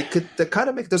 but I could. That kind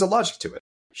of make. There's a logic to it.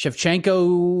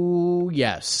 Shevchenko,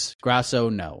 yes. Grasso,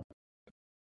 no.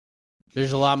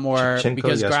 There's a lot more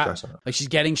because yes, like she's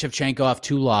getting Shevchenko off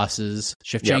 2 losses.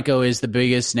 Shevchenko is the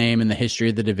biggest name in the history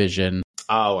of the division.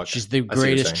 Oh, okay. She's the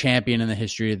greatest champion in the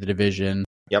history of the division.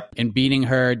 Yep. And beating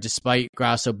her, despite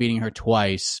Grasso beating her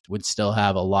twice, would still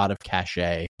have a lot of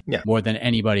cachet, more than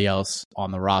anybody else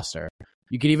on the roster.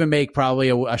 You could even make probably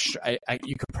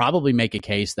you could probably make a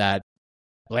case that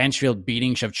Blanchfield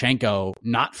beating Shevchenko,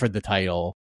 not for the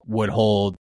title, would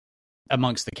hold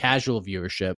amongst the casual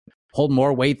viewership, hold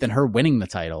more weight than her winning the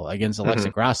title against Alexa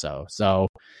Grasso. So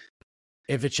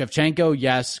if it's Shevchenko,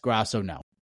 yes. Grasso, no.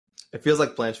 It feels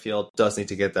like Blanchfield does need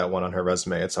to get that one on her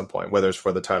resume at some point, whether it's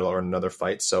for the title or another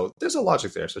fight. So there's a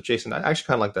logic there. So Jason, I actually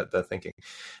kind of like that thinking.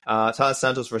 Tyler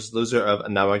Santos versus loser of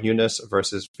Namajunas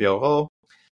versus Fiorot.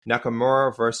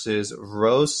 Nakamura versus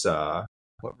Rosa.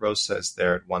 What Rosa is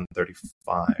there at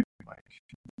 135, Mike?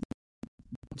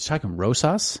 You talking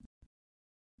Rosas?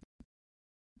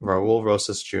 Raul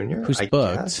Rosas Jr.? Who's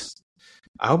booked?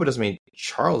 I hope it doesn't mean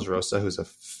Charles Rosa, who's a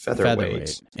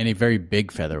featherweight. And a very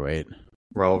big featherweight.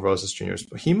 Raul Rosas Jr.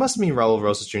 He must mean Raul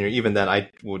Rosas Jr. Even then,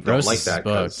 I don't like that.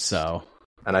 Booked, so.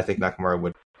 And I think Nakamura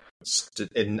would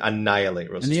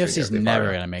annihilate Rosas Jr. And the UFC is never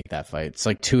going to make that fight. It's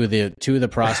like two of the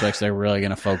prospects they're really going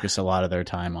to focus a lot of their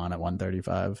time on at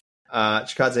 135.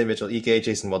 Chikadze, Mitchell, Ike,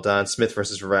 Jason, well done. Smith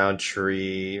versus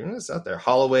Roundtree. What's out there?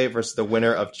 Holloway versus the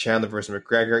winner of Chandler versus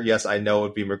McGregor. Yes, I know it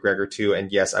would be McGregor too.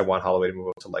 And yes, I want Holloway to move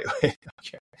up to lightweight.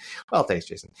 Okay. Well, thanks,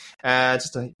 Jason.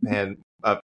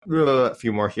 A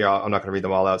few more here. I'm not going to read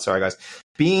them all out. Sorry, guys.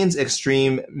 Beans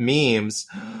Extreme Memes.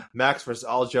 Max versus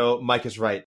Aljo. Mike is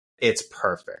right. It's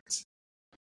perfect.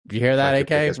 Did you hear that,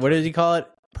 AK? What did he call it?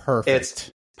 Perfect.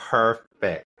 It's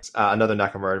perfect. Another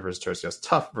Nakamura versus Tercios.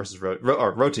 Tough versus Road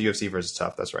to UFC versus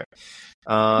Tough. That's right.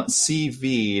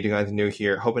 CV, doing anything new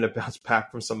here. Hoping to bounce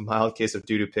back from some mild case of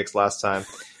doo-doo picks last time.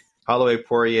 Holloway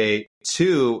Poirier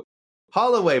 2.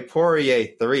 Holloway Poirier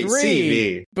 3.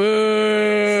 CV. Boo!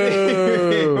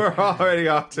 We're already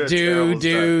off to a terrible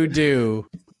start.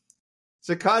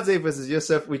 Chikadze versus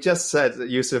Yusuf. We just said that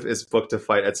Yusuf is booked to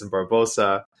fight Edson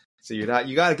Barbosa. So you got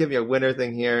to give me a winner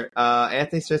thing here.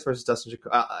 Anthony Smith versus Justin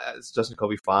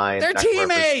Jacoby. Fine. They're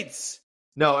teammates.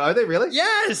 No, are they really?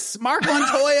 Yes. Mark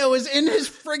Montoya was in his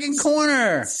friggin'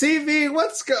 corner. CV,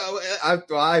 what's go?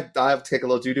 I have to take a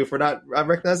little doo-doo for not. I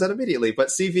recognize that immediately. But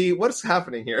CV, what's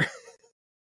happening here?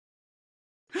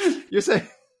 You're saying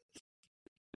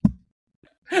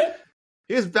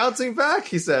he was bouncing back?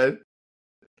 He said.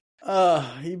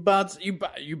 He bounced.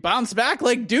 You bounce back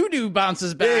like doo-doo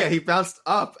bounces back. Yeah, he bounced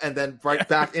up and then right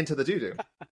back into the doo-doo.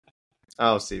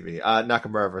 Oh, CV.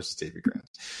 Nakamura versus Davey Grant.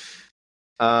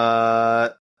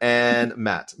 And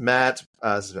Matt. Matt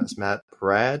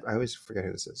Brad. I always forget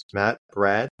who this is. Matt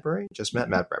Bradbury? Just Matt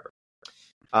Bradbury.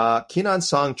 Kenan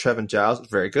Song, Trevin Giles,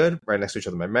 very good. Right next to each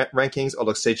other in my rankings.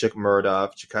 Oleksiejczuk,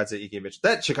 Muradov, Chikadze, Ige, Mitchell.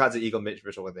 That Chikadze, Eagle,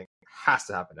 Mitchell thing has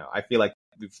to happen now. I feel like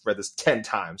we've read this 10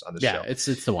 times on the show. Yeah, it's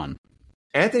the one.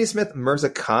 Anthony Smith,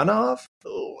 Mirzakhanov.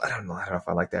 Oh, I don't know if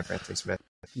I like that for Anthony Smith.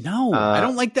 No, I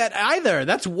don't like that either.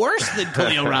 That's worse than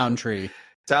Khalil Roundtree.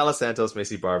 Tyler Santos,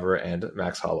 Macy Barber, and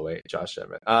Max Holloway, Josh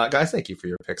Shedman. Guys, thank you for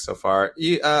your picks so far.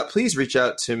 Please reach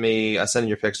out to me, send in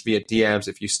your picks via DMs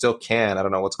if you still can. I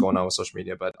don't know what's going on with social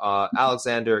media, but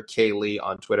Alexander K. Lee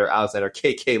on Twitter, Alexander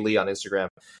KK Lee on Instagram,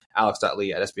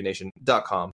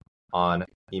 alex.lee@sbnation.com on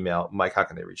email. Mike, how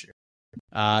can they reach you?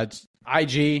 It's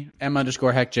IG,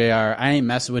 M_HeckJR. I ain't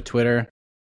messing with Twitter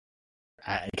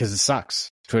because it sucks.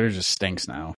 Twitter just stinks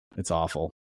now. It's awful.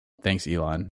 Thanks,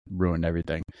 Elon. Ruined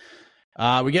everything.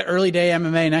 We get early day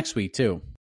MMA next week too.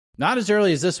 Not as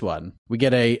early as this one. We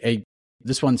get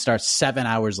this one starts 7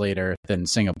 hours later than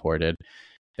Singapore did.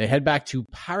 They head back to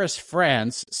Paris,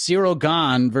 France. Cyril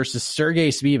Gane versus Sergey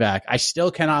Spivak. I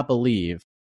still cannot believe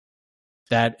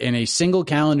that in a single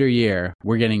calendar year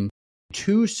we're getting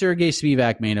 2 Sergey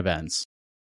Spivak main events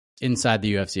inside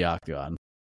the UFC octagon.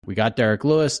 We got Derek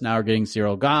Lewis. Now we're getting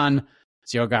Cyril Gane.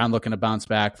 Cyril Gane looking to bounce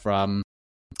back from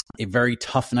a very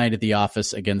tough night at the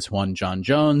office against one John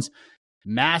Jones.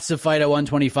 Massive fight at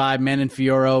 125. Manon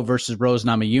Fiorot versus Rose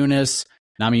Namajunas.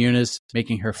 Namajunas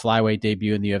making her flyweight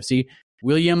debut in the UFC.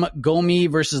 William Gomi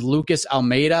versus Lucas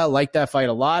Almeida. Like that fight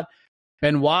a lot.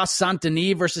 Benoit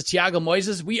Saint-Denis versus Thiago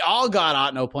Moises. We all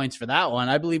got Otno points for that one.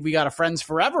 I believe we got a Friends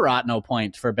Forever Otno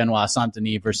point for Benoit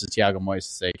Saint-Denis versus Thiago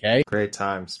Moises, AK. Great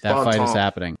times. That fight is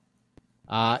happening.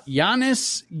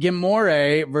 Giannis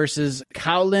Gimore versus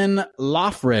Kaolin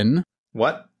Lofgren.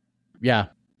 What? Yeah,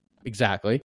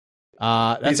 exactly.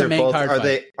 That's a main card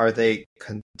fight. Are they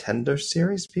contender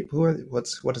series people?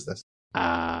 What is this?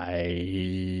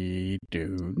 I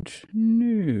don't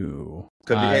know.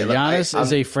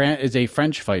 Giannis is a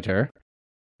French fighter.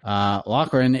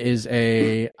 Lachlan is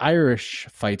a Irish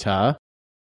fighter,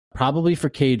 probably for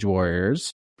Cage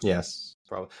Warriors. Yes,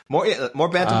 probably more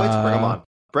bantamweights.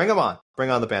 Bring them on. Bring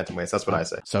on the bantamweights. That's what I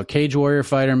say. So Cage Warrior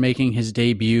fighter making his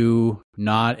debut,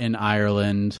 not in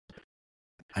Ireland.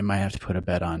 I might have to put a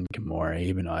bet on Kimura,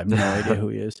 even though I have no idea who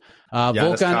he is.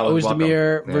 Volkan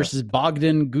Ozdemir versus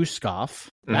Bogdan Guskov.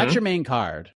 That's your main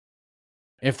card.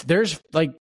 If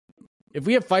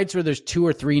we have fights where there's 2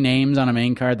 or 3 names on a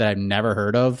main card that I've never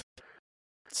heard of,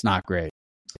 it's not great.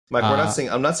 Mike,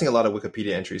 I'm not seeing a lot of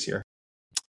Wikipedia entries here.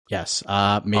 Yes,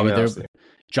 maybe there's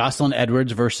Jocelyn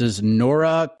Edwards versus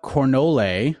Nora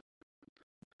Cornole.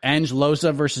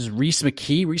 Angelosa versus Reese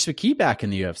McKee. Reese McKee back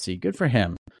in the UFC. Good for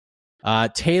him.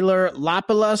 Taylor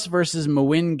Lapilus versus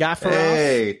Mawin Gaffarov.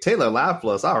 Hey, Taylor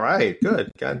Lapilus. All right,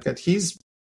 good.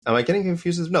 Am I getting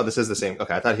confused? No, this is the same.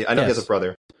 Okay, I know he has a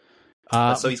brother.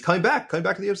 So he's coming back to the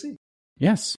UFC.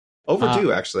 Yes.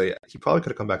 Overdue, actually. He probably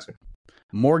could have come back soon.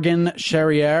 Morgan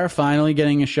Charriere finally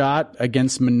getting a shot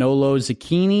against Manolo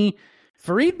Zucchini.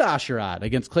 Farid Basharat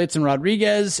against Clayton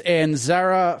Rodriguez. And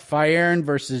Zara Fayern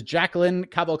versus Jacqueline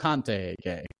Cavalcante.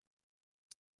 Okay.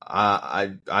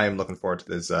 I am looking forward to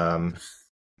this. No,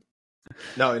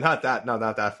 not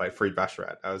that fight. Farid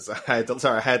Basharat. I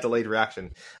had delayed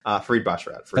reaction. Farid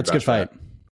Basharat. That's a good fight.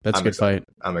 That's a good fight.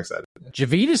 I'm excited.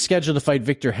 Javid is scheduled to fight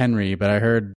Victor Henry, but I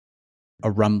heard a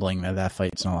rumbling that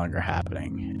fight's no longer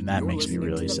happening, and that makes me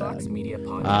really sad.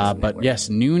 But yes,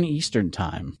 noon Eastern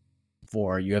time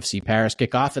for UFC Paris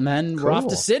kickoff, and then we're off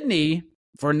to Sydney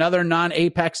for another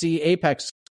non-Apexy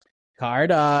Apex card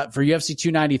for UFC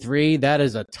 293. That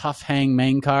is a tough hang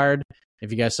main card.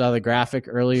 If you guys saw the graphic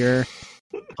earlier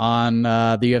on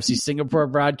the UFC Singapore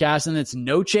broadcast, and it's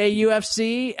Noche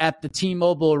UFC at the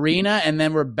T-Mobile Arena, and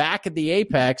then we're back at the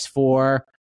Apex for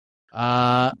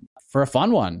a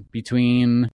fun one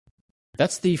between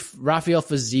that's the Rafael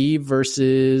Fiziev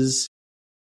versus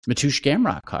Mateusz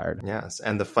Gamrot card. Yes,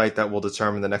 and the fight that will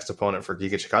determine the next opponent for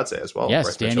Giga Chikadze as well.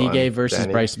 Yes, Danny Gay versus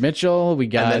Bryce Mitchell. We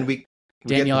got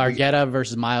Daniel Argueta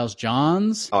versus Miles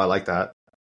Johns. Oh, I like that.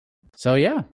 So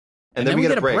yeah, and then we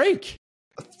get a break.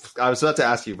 I was about to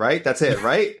ask you, right? That's it,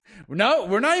 right? No,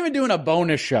 we're not even doing a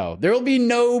bonus show. There will be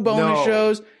no bonus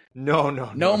shows.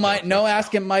 No,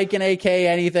 asking Mike and AK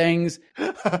anythings.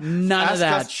 None of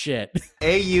that shit.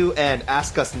 AUN,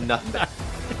 ask us nothing.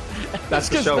 That's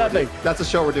the show. That's the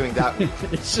show we're doing that week.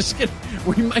 It's just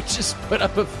we might just put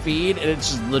up a feed and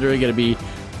it's just literally gonna be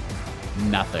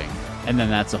nothing. And then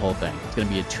that's the whole thing. It's gonna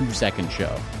be a 2-second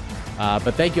show.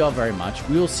 But thank you all very much.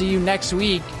 We will see you next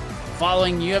week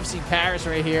following UFC Paris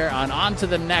right here on to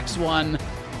the next one.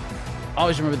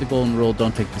 Always remember the golden rule.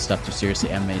 Don't take this stuff too seriously.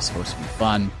 MMA is supposed to be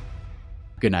fun.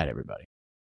 Good night, everybody.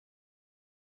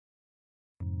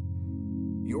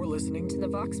 You're listening to the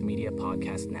Vox Media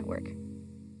Podcast Network.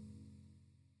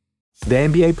 The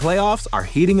NBA playoffs are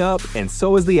heating up, and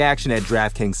so is the action at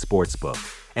DraftKings Sportsbook,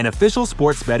 an official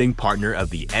sports betting partner of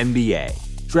the NBA.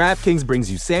 DraftKings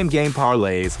brings you same-game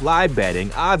parlays, live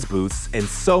betting, odds boosts, and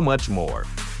so much more.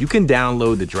 You can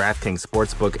download the DraftKings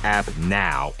Sportsbook app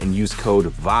now and use code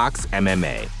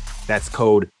VOXMMA. That's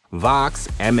code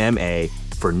VOXMMA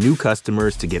for new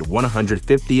customers to get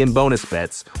 $150 in bonus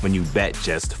bets when you bet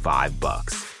just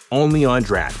 $5. Only on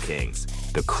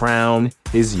DraftKings. The crown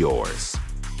is yours.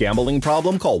 Gambling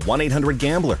problem? Call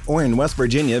 1-800-GAMBLER. Or in West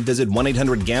Virginia, visit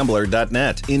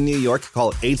 1-800-GAMBLER.net. In New York,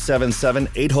 call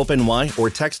 877-8-HOPE-NY or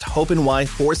text HOPE-NY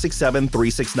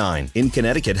 467-369. In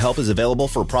Connecticut, help is available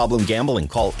for problem gambling.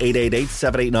 Call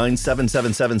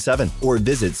 888-789-7777 or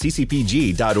visit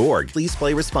ccpg.org. Please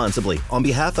play responsibly. On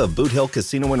behalf of Boot Hill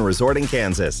Casino and Resort in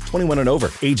Kansas, 21 and over.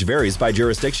 Age varies by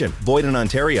jurisdiction. Void in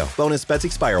Ontario. Bonus bets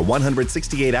expire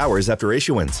 168 hours after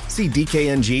issuance. See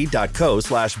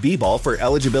dkng.co/bball for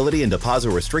eligibility and deposit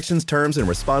restrictions, terms, and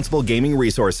responsible gaming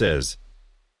resources.